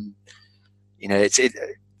 my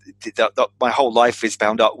whole life is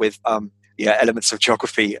bound up with elements of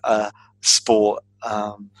geography, sport,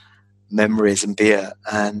 memories, and beer,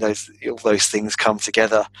 and all those things come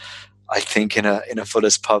together. I think in a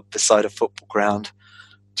Fuller's pub beside a football ground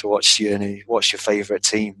to watch your favourite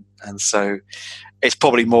team, and so it's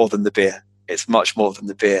probably more than the beer. It's much more than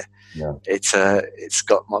the beer. Yeah. It's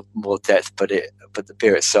got more depth, but the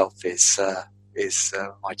beer itself is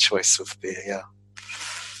my choice of beer. Yeah.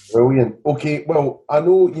 Brilliant. Okay, well, I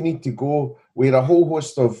know you need to go. We had a whole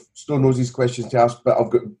host of Stone Roses questions to ask, but I've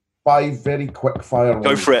got 5 very quick fire ones.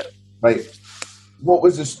 Go for it. Right. What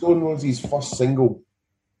was the Stone Roses' first single?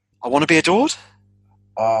 I Want to Be Adored.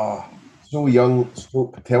 So young.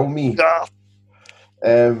 Tell Me.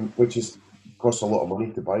 Which is costs a lot of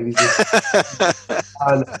money to buy these days.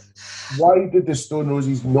 And why did the Stone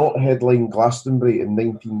Roses not headline Glastonbury in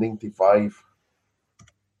 1995?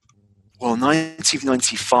 Well,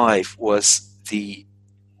 1995 was the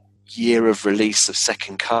year of release of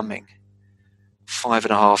Second Coming,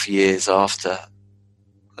 5.5 years after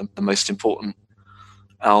the most important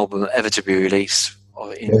album ever to be released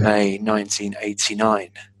in May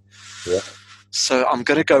 1989. Yeah. So I'm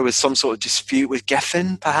going to go with some sort of dispute with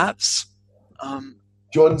Geffen, perhaps.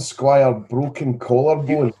 John Squire broken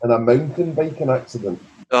collarbone in a mountain biking accident.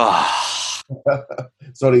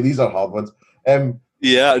 Sorry, these are hard ones.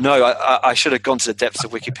 Yeah, no, I should have gone to the depths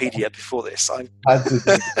of Wikipedia before this. What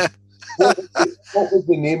was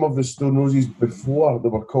the name of the Stone Roses before they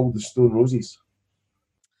were called the Stone Roses?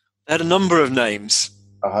 They had a number of names.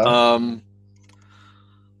 Uh-huh.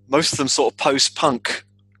 Most of them sort of post-punk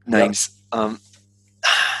names. And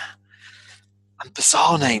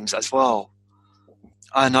bizarre names as well.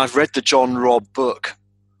 And I've read the John Robb book.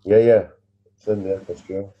 Yeah. It's in there for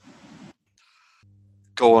sure.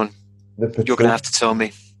 Go on. You're going to have to tell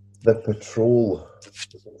me. The Patrol.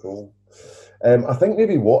 I think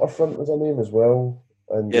maybe Waterfront was a name as well.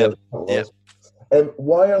 And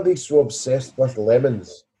why are they so obsessed with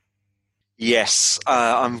lemons? Yes,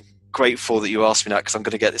 I'm grateful that you asked me that because I'm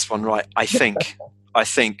going to get this one right. I think.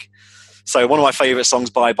 So one of my favourite songs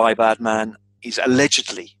by Bad Man is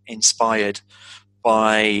allegedly inspired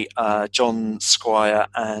by John Squire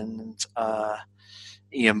and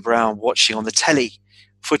Ian Brown watching on the telly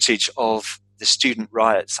footage of the student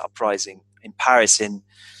riots uprising in Paris in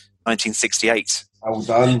 1968. Well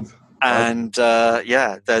done. And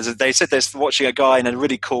they said they're watching a guy in a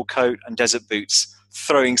really cool coat and desert boots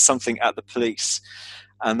throwing something at the police,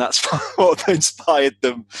 and that's what inspired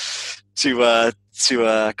them to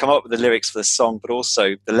come up with the lyrics for the song. But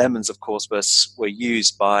also, the lemons, of course, were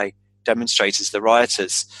used by demonstrators, the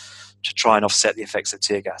rioters, to try and offset the effects of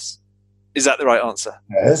tear gas. Is that the right answer?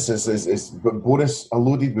 It is. It's bonus,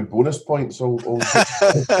 loaded with bonus points. And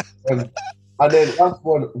then last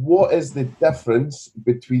one, what is the difference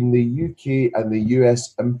between the UK and the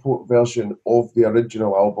US import version of the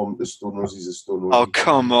original album, The Stone Roses, The Stone Roses? Oh,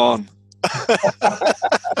 come on.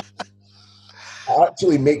 It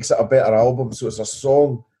actually makes it a better album. So it's a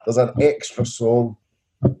song, there's an extra song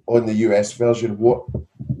on the US version.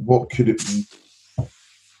 What could it be?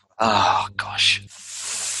 Oh, gosh.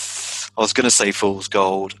 I was going to say Fool's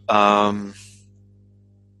Gold.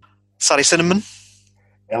 Sally Cinnamon?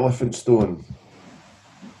 Elephant Stone.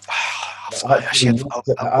 It actually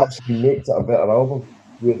makes it a better album,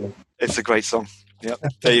 really. It's a great song. Yep.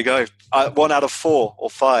 There you go. 1 out of 4 or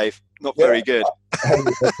 5. Not very good. I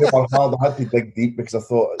had to dig deep because I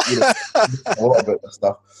thought a lot about this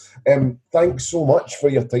stuff. Thanks so much for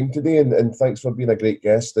your time today, and thanks for being a great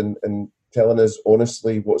guest and telling us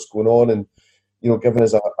honestly what's going on, and giving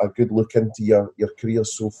us a good look into your career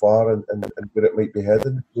so far and where it might be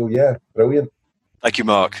heading. So yeah, brilliant. Thank you,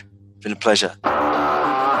 Mark. It's been a pleasure.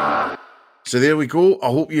 So there we go. I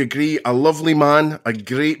hope you agree. A lovely man, a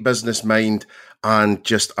great business mind, and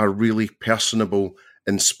just a really personable,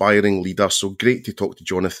 inspiring leader. So great to talk to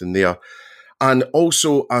Jonathon there. And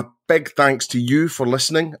also a big thanks to you for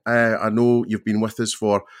listening. I know you've been with us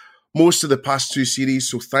for most of the past 2 series,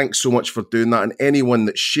 so thanks so much for doing that. And anyone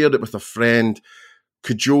that shared it with a friend,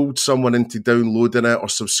 cajoled someone into downloading it or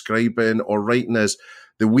subscribing or writing us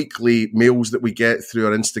the weekly mails that we get through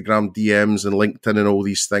our Instagram DMs and LinkedIn and all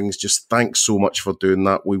these things, just thanks so much for doing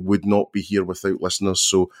that. We would not be here without listeners,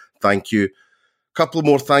 so thank you. Couple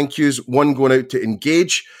more thank yous. One going out to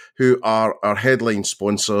Engage, who are our headline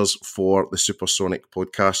sponsors for the Supersonic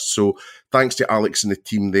podcast. So thanks to Alex and the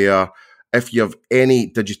team there. If you have any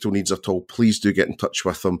digital needs at all, please do get in touch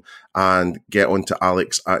with them and get on to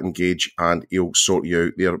Alex at Engage and he'll sort you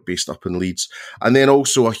out. They're based up in Leeds. And then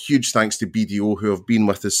also a huge thanks to BDO, who have been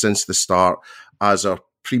with us since the start as our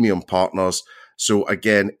premium partners. So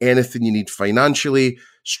again, anything you need financially,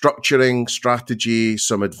 structuring, strategy,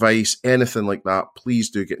 some advice, anything like that, please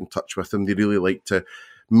do get in touch with them. They really like to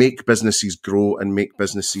make businesses grow and make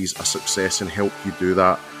businesses a success and help you do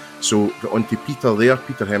that. So get on to Peter there,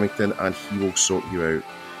 Peter Hemington, and he will sort you out.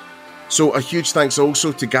 So a huge thanks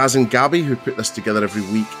also to Gaz and Gabby, who put this together every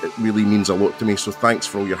week. It really means a lot to me. So thanks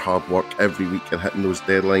for all your hard work every week and hitting those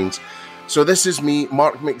deadlines. So this is me,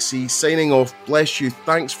 Mark McSee, signing off. Bless you.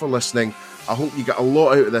 Thanks for listening. I hope you got a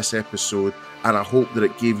lot out of this episode, and I hope that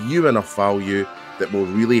it gave you enough value that will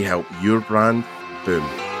really help your brand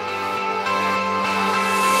boom.